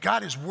 And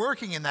God is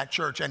working in that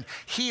church. And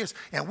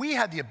we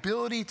had the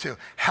ability to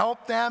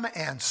help them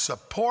and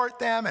support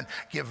them and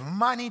give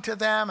money to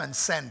them and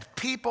send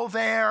people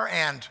there.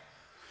 And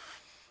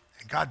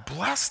God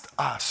blessed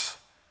us.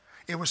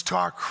 It was to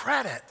our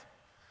credit,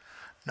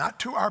 not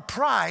to our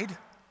pride,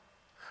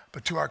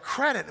 but to our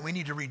credit. And we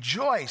need to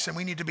rejoice and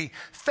we need to be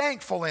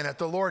thankful in it.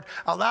 The Lord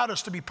allowed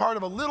us to be part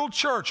of a little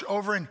church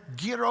over in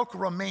Giroc,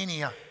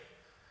 Romania.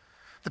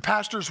 The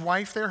pastor's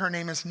wife there, her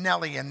name is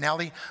Nellie, and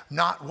Nellie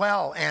not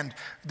well, and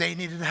they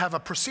needed to have a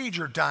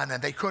procedure done, and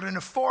they couldn't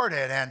afford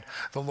it, and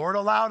the Lord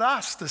allowed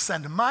us to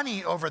send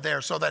money over there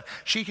so that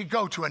she could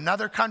go to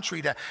another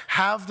country to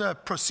have the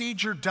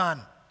procedure done.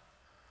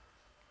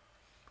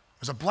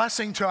 It was a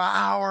blessing to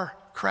our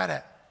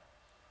credit.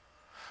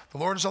 The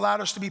Lord has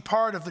allowed us to be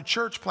part of the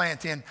church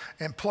plant in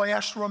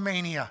Ploiești,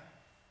 Romania.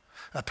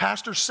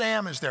 Pastor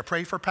Sam is there.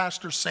 Pray for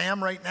Pastor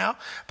Sam right now.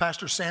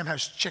 Pastor Sam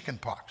has chicken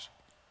pox.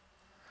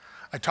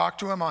 I talked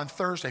to him on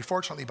Thursday,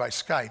 fortunately by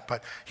Skype,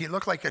 but he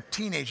looked like a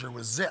teenager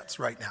with zits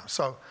right now.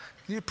 So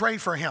you pray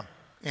for him.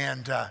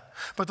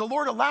 But the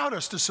Lord allowed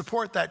us to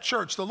support that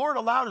church. The Lord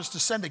allowed us to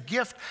send a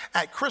gift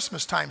at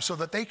Christmas time so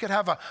that they could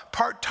have a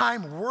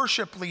part-time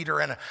worship leader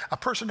and a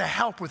person to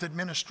help with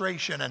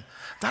administration. And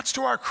that's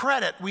to our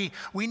credit. We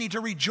need to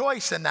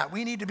rejoice in that.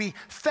 We need to be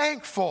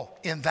thankful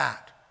in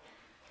that.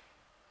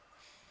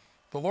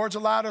 The Lord's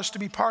allowed us to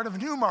be part of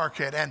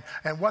Newmarket and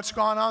what's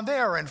gone on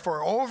there. And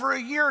for over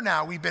a year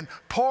now, we've been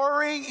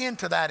pouring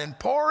into that and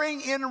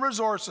pouring in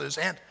resources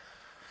and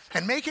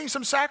making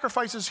some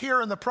sacrifices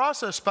here in the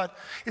process, but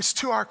it's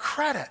to our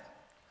credit.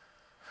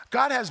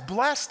 God has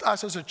blessed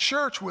us as a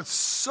church with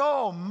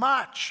so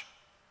much.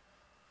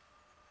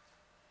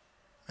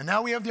 And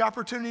now we have the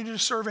opportunity to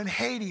serve in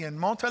Haiti and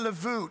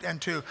Montelevut and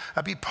to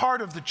be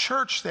part of the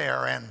church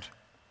there. And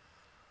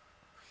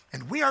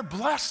we are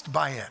blessed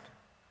by it.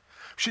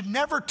 Should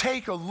never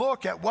take a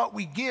look at what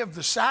we give,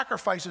 the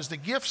sacrifices, the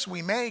gifts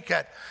we make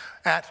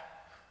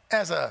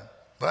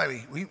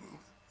we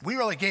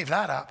really gave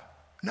that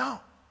up. No.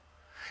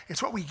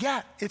 It's what we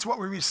get. It's what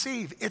we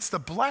receive. It's the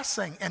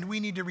blessing, and we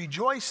need to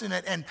rejoice in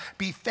it and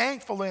be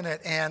thankful in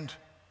it and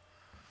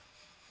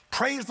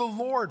praise the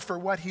Lord for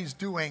what he's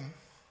doing.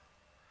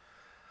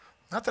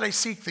 Not that I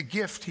seek the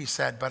gift, he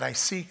said, but I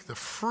seek the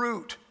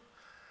fruit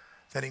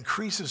that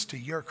increases to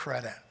your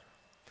credit.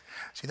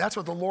 See, that's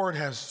what the Lord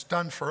has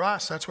done for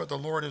us. That's what the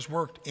Lord has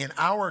worked in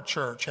our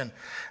church. And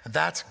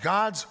that's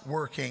God's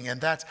working.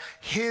 And that's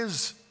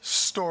his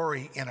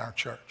story in our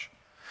church.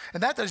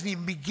 And that doesn't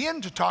even begin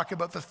to talk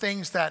about the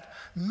things that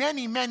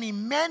many, many,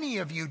 many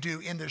of you do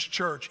in this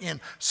church in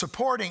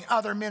supporting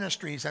other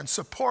ministries and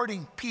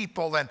supporting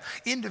people and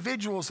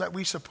individuals that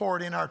we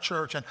support in our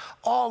church. And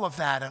all of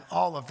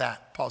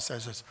that, Paul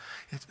says,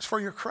 it's for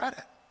your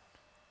credit.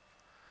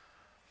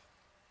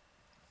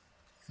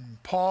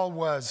 And Paul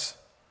was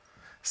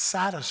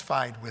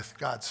satisfied with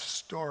God's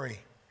story,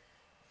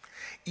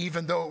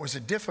 even though it was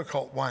a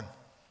difficult one,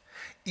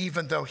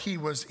 even though he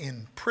was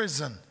in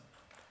prison.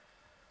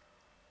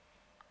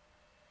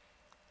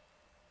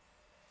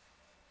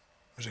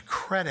 It was a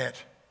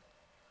credit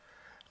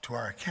to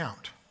our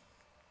account.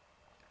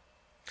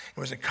 It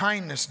was a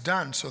kindness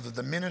done so that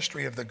the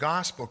ministry of the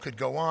gospel could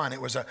go on.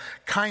 It was a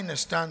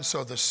kindness done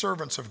so the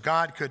servants of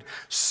God could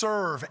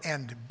serve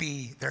and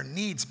their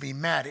needs be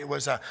met. It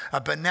was a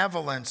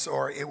benevolence,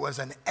 or it was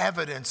an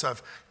evidence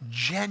of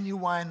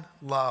genuine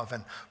love.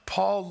 And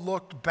Paul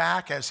looked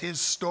back as his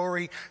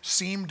story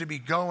seemed to be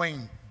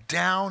going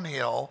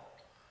downhill,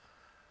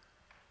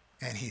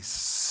 and he's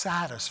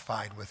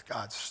satisfied with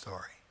God's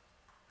story.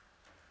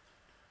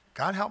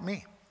 God help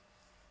me.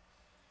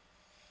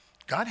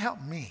 God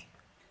help me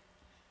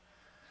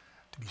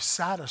to be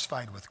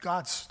satisfied with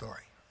God's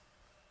story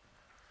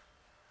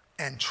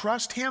and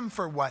trust him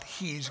for what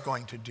he's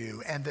going to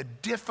do and the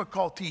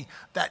difficulty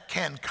that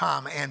can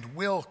come and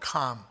will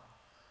come.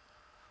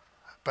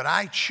 But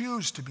I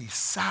choose to be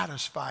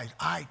satisfied.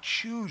 I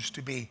choose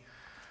to be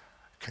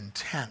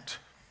content.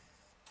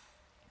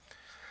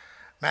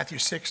 Matthew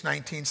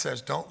 6:19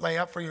 says, "Don't lay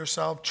up for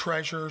yourself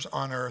treasures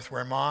on earth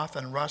where moth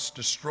and rust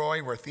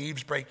destroy, where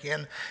thieves break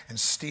in and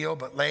steal,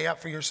 but lay up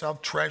for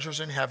yourself treasures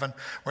in heaven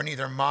where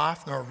neither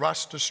moth nor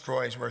rust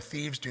destroys, where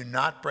thieves do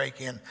not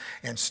break in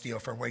and steal.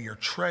 For where your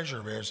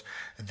treasure is,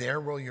 there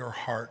will your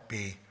heart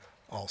be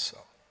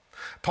also."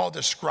 Paul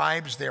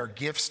describes their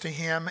gifts to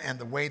him and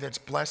the way that's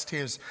blessed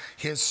his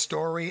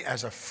story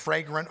as a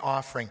fragrant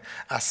offering,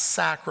 a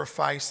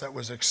sacrifice that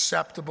was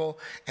acceptable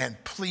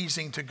and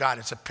pleasing to God.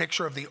 It's a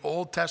picture of the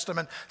Old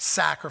Testament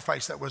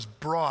sacrifice that was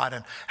brought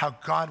and how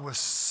God was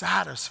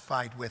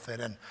satisfied with it.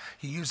 And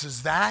he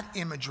uses that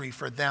imagery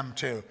for them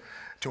to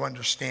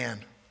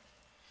understand.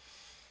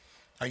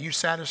 Are you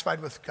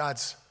satisfied with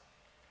God's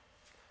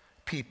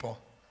people?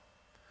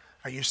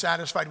 Are you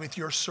satisfied with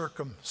your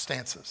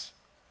circumstances?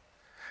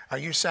 Are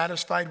you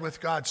satisfied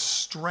with God's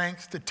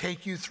strength to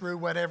take you through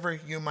whatever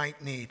you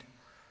might need?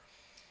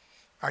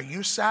 Are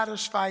you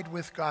satisfied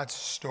with God's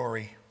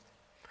story?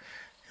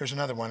 Here's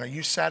another one. Are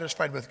you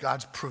satisfied with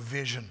God's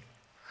provision?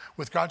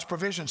 With God's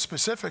provision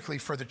specifically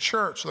for the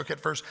church. Look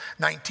at verse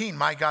 19.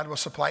 My God will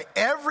supply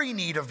every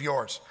need of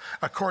yours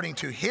according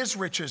to his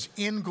riches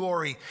in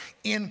glory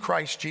in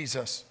Christ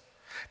Jesus.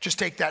 Just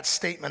take that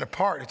statement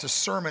apart. It's a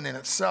sermon in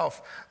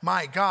itself.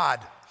 My God.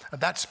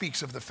 That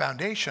speaks of the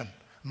foundation.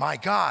 My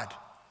God.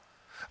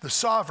 The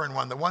sovereign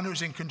one, the one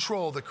who's in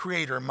control, the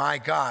creator, my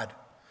God,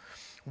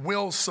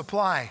 will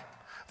supply.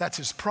 That's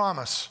his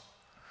promise.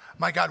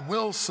 My God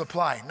will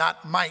supply,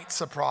 not might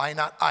supply,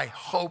 not I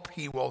hope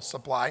he will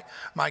supply.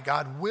 My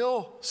God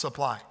will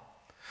supply.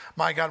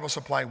 My God will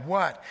supply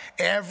what?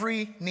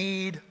 Every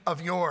need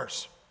of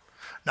yours.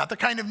 Not the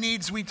kind of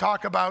needs we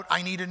talk about.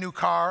 I need a new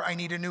car. I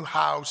need a new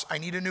house. I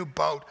need a new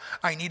boat.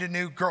 I need a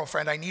new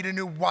girlfriend. I need a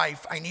new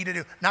wife.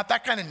 Not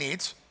that kind of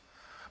needs,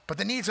 but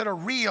the needs that are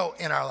real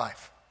in our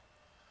life.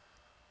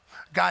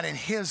 God in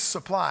his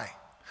supply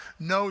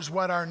knows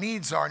what our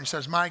needs are. And he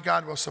says, my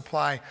God will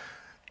supply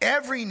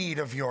every need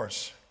of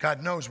yours.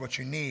 God knows what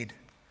you need. It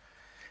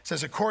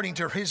says, according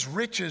to his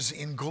riches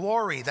in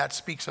glory, that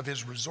speaks of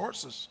his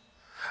resources.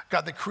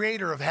 God, the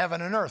creator of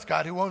heaven and earth.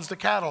 God who owns the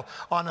cattle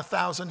on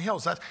 1,000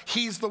 hills.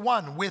 He's the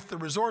one with the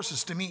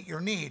resources to meet your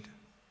need.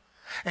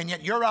 And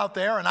yet you're out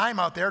there and I'm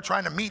out there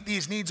trying to meet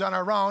these needs on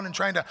our own and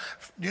trying to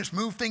just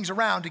move things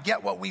around to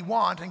get what we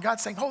want. And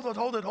God's saying, hold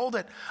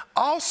it.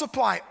 I'll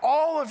supply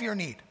all of your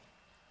need.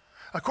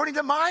 According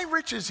to my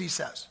riches, he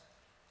says.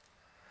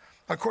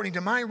 According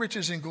to my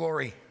riches in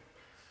glory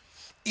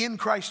in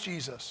Christ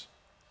Jesus.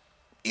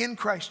 In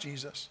Christ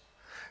Jesus.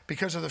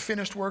 Because of the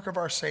finished work of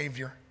our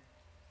Savior.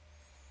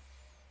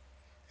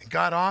 And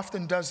God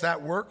often does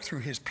that work through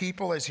his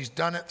people as he's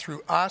done it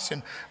through us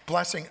in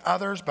blessing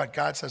others, but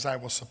God says, I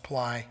will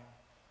supply.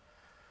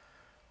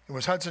 It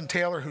was Hudson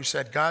Taylor who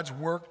said, God's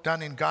work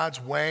done in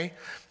God's way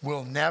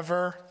will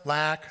never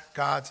lack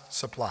God's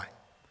supply.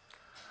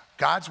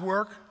 God's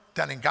work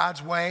done in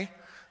God's way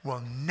will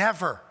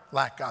never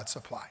lack God's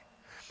supply.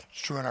 It's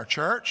true in our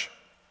church,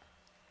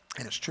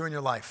 and it's true in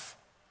your life.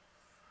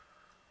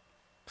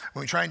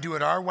 When we try and do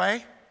it our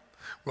way,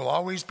 we'll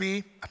always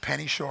be a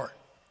penny short.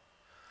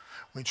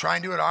 When we try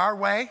and do it our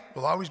way,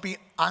 we'll always be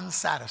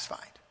unsatisfied.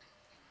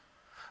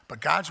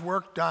 But God's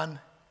work done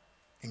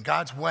in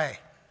God's way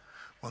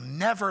will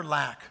never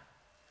lack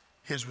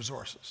his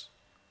resources.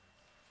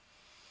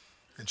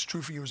 It's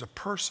true for you as a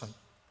person.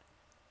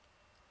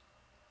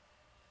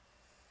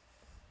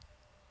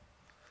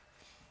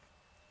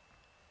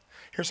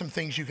 Here's some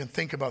things you can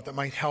think about that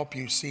might help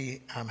you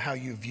see how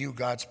you view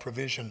God's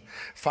provision.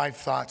 5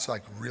 thoughts,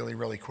 like really,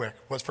 really quick.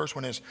 Well, the first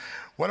one is,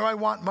 what do I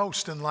want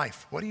most in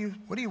life? What do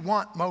you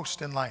want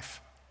most in life?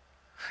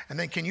 And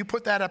then can you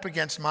put that up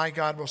against my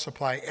God will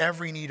supply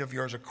every need of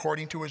yours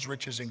according to his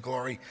riches in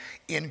glory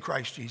in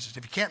Christ Jesus?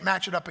 If you can't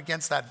match it up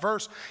against that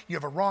verse, you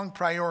have a wrong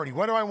priority.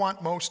 What do I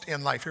want most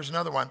in life? Here's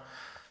another one.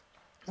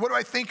 What do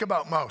I think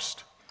about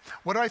most?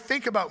 What do I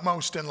think about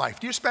most in life?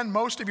 Do you spend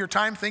most of your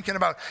time thinking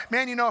about,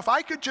 man, if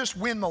I could just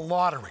win the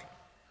lottery.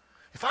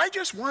 If I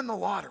just won the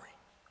lottery.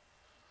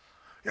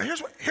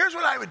 Here's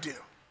what I would do.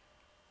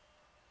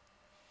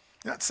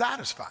 You're not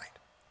satisfied.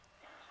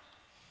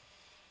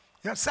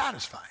 You're not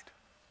satisfied.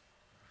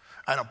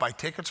 I don't buy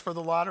tickets for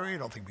the lottery. I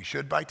don't think we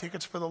should buy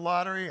tickets for the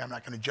lottery. I'm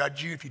not going to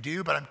judge you if you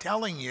do, but I'm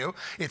telling you,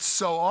 it's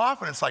so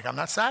often, it's like I'm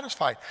not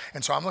satisfied.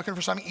 And so I'm looking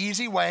for some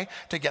easy way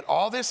to get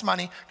all this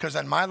money because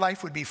then my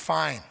life would be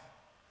fine.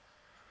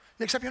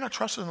 Except you're not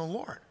trusting in the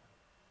Lord.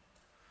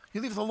 You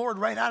leave the Lord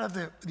right out of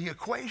the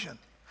equation.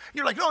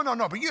 You're like,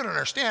 no, but you don't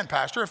understand,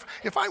 Pastor.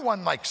 If I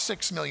won like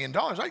 $6 million,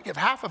 I'd give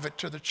half of it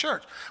to the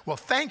church. Well,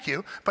 thank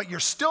you, but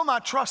you're still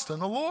not trusting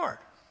the Lord.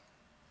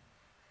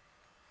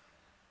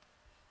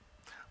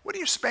 What do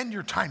you spend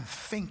your time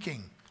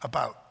thinking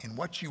about in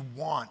what you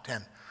want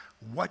and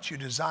what you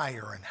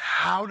desire, and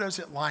how does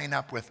it line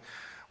up with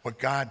what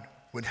God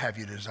would have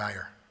you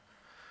desire?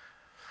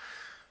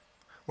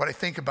 What I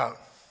think about,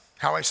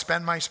 how I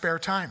spend my spare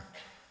time,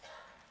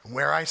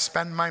 where I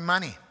spend my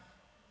money.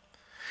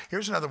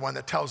 Here's another one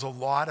that tells a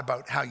lot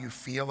about how you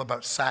feel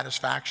about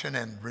satisfaction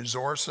and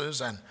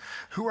resources, and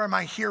who are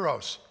my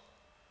heroes?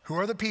 Who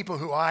are the people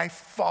who I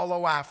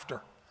follow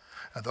after?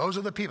 Now, those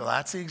are the people.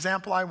 That's the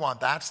example I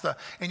want.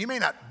 And you may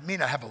not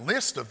have a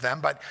list of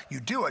them, but you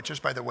do it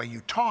just by the way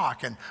you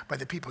talk and by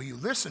the people you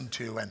listen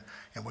to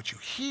and what you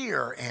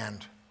hear.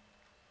 And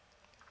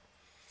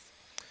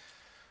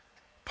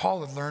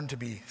Paul had learned to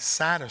be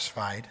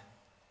satisfied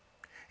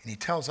And he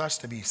tells us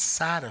to be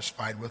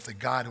satisfied with the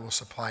God who will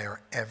supply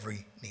our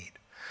every need.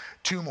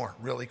 Two more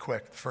really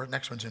quick. The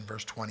next one's in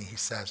verse 20. He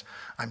says,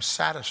 I'm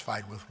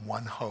satisfied with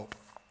one hope.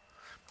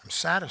 I'm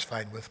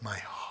satisfied with my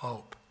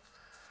hope.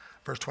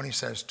 Verse 20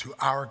 says, to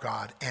our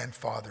God and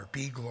Father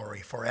be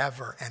glory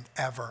forever and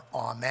ever.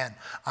 Amen.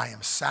 I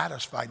am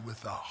satisfied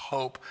with the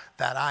hope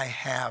that I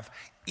have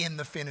in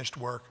the finished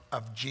work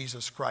of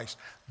Jesus Christ.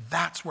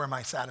 That's where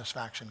my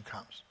satisfaction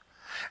comes.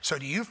 So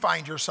do you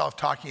find yourself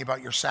talking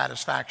about your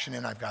satisfaction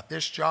in, I've got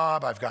this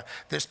job, I've got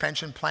this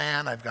pension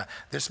plan, I've got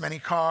this many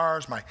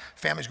cars, my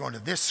family's going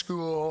to this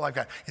school,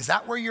 is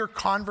that where your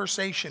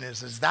conversation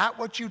is? Is that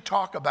what you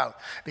talk about?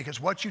 Because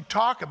what you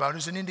talk about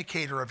is an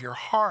indicator of your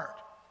heart.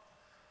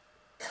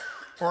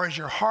 Or is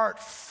your heart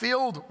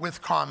filled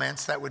with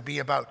comments that would be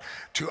about,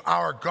 to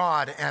our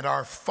God and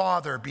our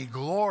Father be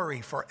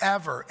glory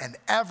forever and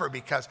ever,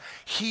 because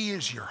he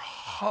is your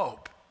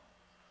hope.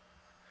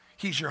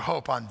 He's your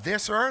hope on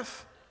this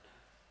earth,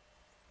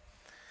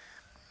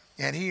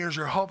 and he is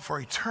your hope for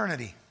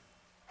eternity.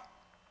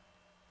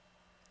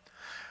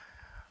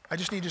 I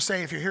just need to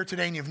say, if you're here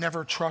today and you've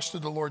never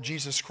trusted the Lord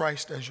Jesus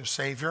Christ as your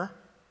Savior,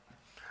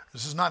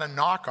 this is not a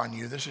knock on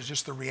you. This is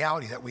just the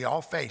reality that we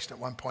all faced at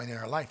one point in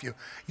our life.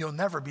 You'll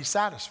never be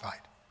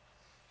satisfied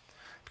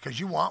because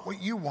you want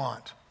what you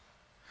want.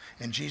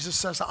 And Jesus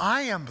says,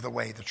 I am the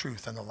way, the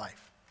truth, and the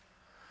life.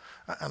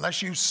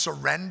 Unless you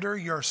surrender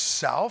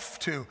yourself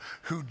to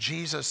who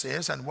Jesus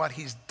is and what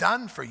he's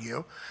done for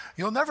you,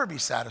 you'll never be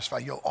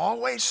satisfied. You'll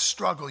always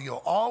struggle.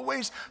 You'll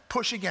always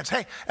push against.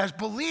 Hey, as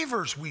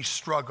believers, we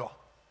struggle.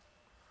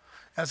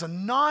 As a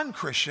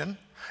non-Christian,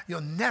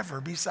 you'll never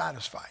be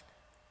satisfied.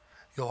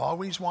 You'll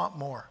always want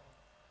more.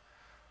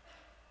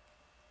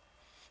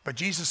 But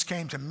Jesus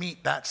came to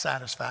meet that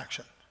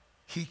satisfaction.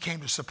 He came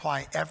to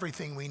supply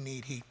everything we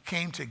need. He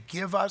came to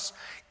give us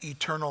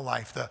eternal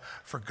life.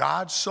 For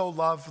God so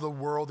loved the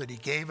world that he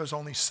gave his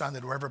only Son,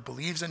 that whoever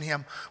believes in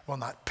him will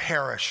not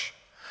perish,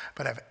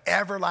 but have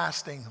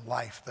everlasting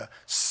life. The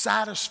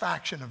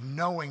satisfaction of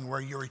knowing where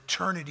your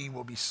eternity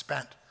will be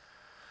spent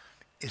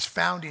is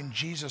found in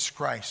Jesus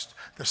Christ.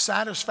 The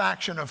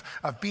satisfaction of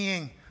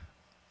being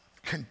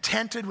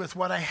contented with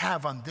what I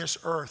have on this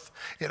earth.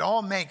 It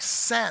all makes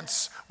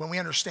sense when we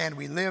understand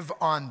we live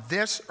on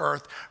this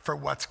earth for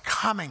what's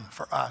coming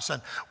for us.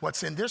 And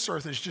what's in this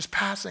earth is just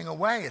passing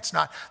away. It's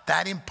not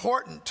that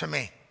important to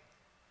me.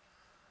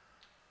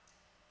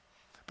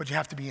 But you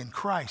have to be in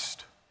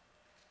Christ,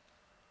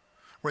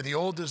 where the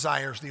old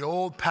desires, the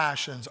old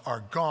passions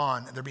are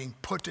gone. They're being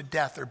put to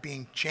death. They're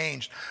being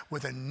changed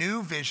with a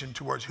new vision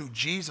towards who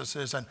Jesus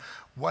is and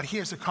what he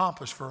has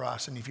accomplished for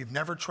us. And if you've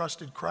never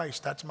trusted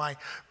Christ, that's my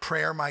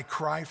prayer, my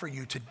cry for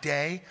you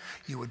today.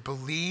 You would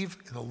believe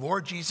in the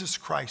Lord Jesus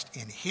Christ,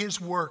 in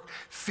his work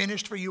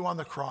finished for you on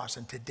the cross.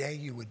 And today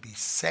you would be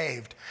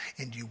saved,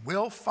 and you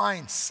will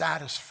find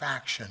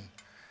satisfaction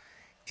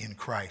in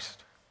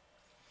Christ.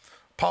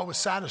 Paul was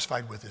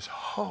satisfied with his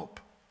hope.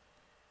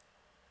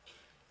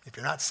 If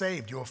you're not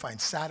saved, you will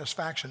find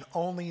satisfaction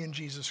only in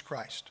Jesus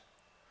Christ.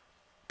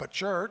 But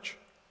church,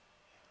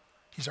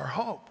 he's our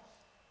hope.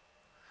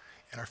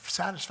 And our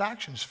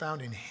satisfaction is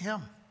found in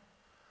him.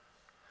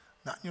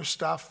 Not in your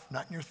stuff,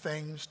 not in your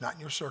things, not in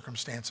your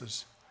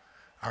circumstances.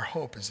 Our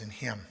hope is in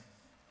him.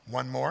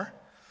 One more.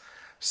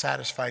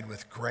 Satisfied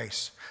with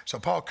grace. So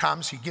Paul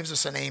comes, he gives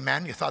us an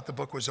amen. You thought the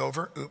book was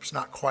over. Oops,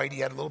 not quite. He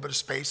had a little bit of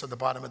space at the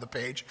bottom of the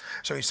page.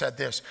 So he said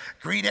this,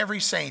 greet every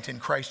saint in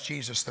Christ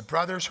Jesus. The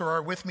brothers who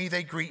are with me,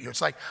 they greet you.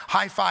 It's like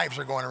high fives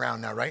are going around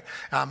now, right?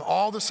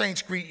 All the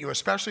saints greet you,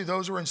 especially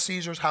those who are in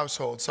Caesar's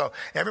household. So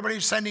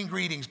everybody's sending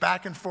greetings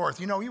back and forth.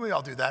 You know, we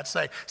all do that.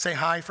 Say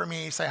hi for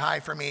me, say hi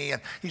for me.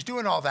 And he's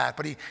doing all that,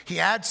 but he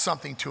adds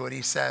something to it.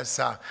 He says,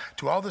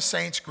 to all the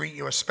saints greet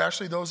you,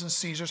 especially those in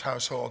Caesar's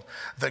household.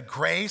 The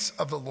grace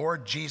of the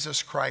Lord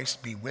Jesus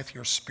Christ be with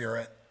your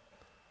spirit.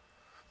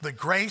 The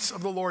grace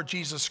of the Lord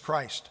Jesus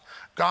Christ.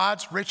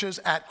 God's riches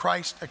at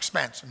Christ's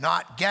expense.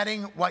 Not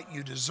getting what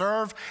you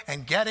deserve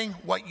and getting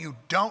what you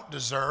don't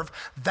deserve.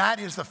 That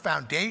is the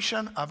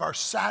foundation of our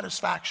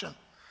satisfaction.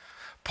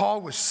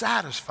 Paul was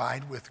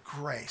satisfied with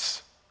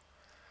grace.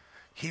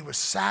 He was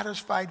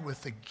satisfied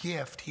with the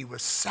gift. He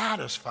was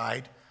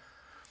satisfied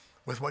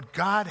with what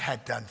God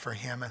had done for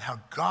him and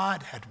how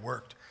God had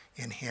worked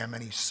in him,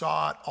 and he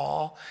saw it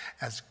all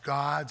as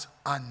God's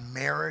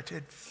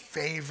unmerited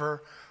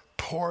favor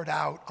poured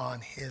out on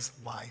his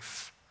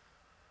life.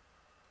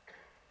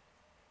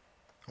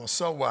 Well,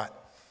 so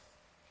what?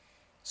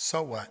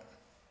 So what?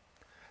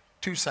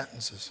 2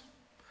 sentences.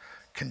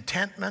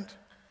 Contentment,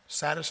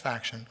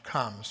 satisfaction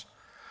comes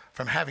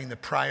from having the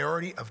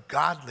priority of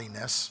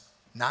godliness,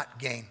 not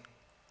gain.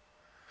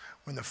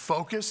 When the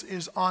focus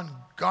is on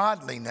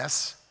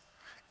godliness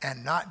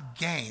and not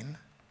gain,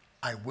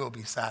 I will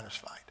be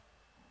satisfied.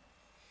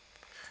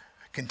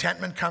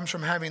 Contentment comes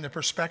from having the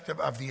perspective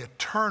of the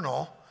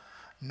eternal,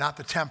 not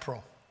the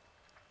temporal.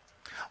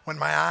 When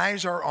my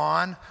eyes are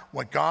on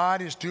what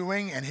God is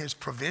doing and his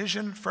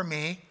provision for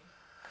me,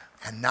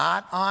 and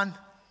not on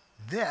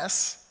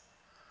this,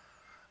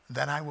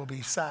 then I will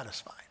be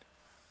satisfied.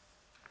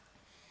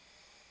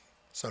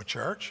 So,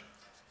 church,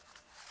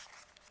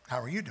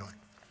 how are you doing?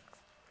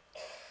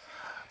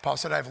 Paul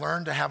said, I've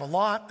learned to have a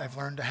lot, I've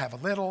learned to have a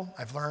little,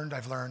 I've learned,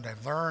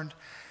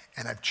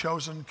 and I've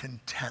chosen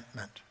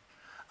contentment.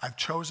 I've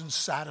chosen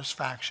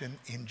satisfaction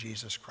in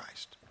Jesus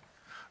Christ.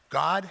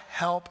 God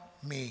help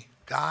me,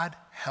 God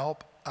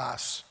help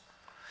us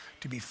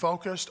to be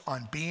focused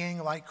on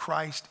being like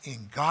Christ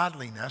in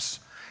godliness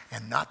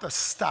and not the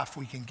stuff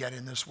we can get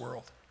in this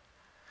world.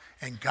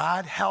 And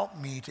God help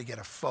me to get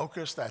a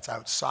focus that's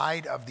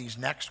outside of these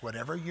next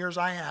whatever years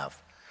I have,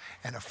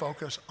 and a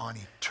focus on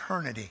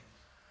eternity,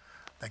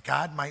 that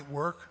God might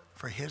work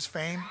for his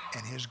fame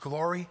and his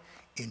glory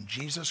in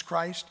Jesus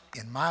Christ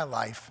in my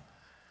life.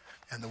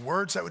 And the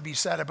words that would be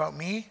said about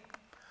me,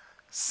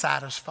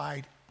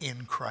 satisfied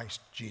in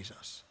Christ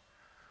Jesus.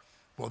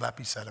 Will that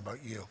be said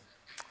about you?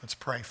 Let's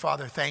pray.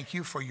 Father, thank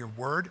you for your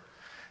word.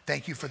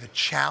 Thank you for the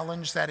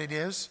challenge that it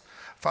is.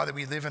 Father,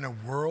 we live in a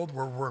world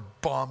where we're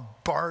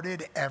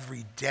bombarded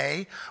every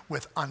day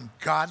with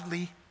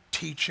ungodly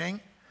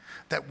teaching,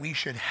 that we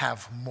should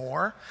have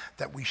more,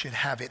 that we should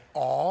have it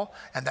all,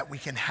 and that we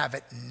can have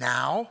it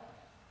now.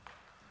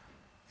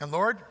 And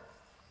Lord,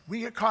 we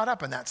get caught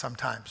up in that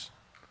sometimes.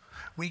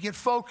 We get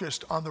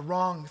focused on the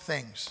wrong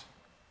things.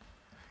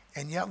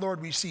 And yet,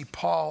 Lord, we see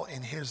Paul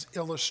in his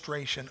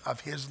illustration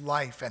of his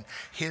life and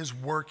his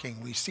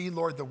working. We see,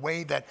 Lord, the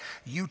way that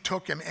you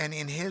took him, and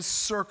in his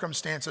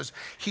circumstances,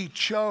 he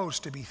chose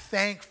to be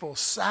thankful,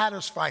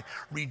 satisfied,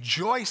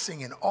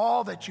 rejoicing in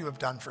all that you have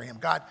done for him.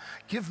 God,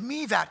 give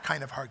me that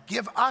kind of heart.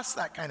 Give us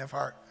that kind of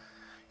heart.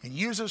 And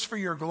use us for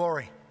your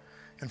glory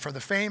and for the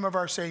fame of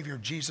our Savior,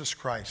 Jesus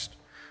Christ.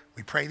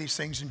 We pray these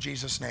things in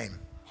Jesus' name.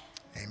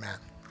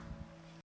 Amen.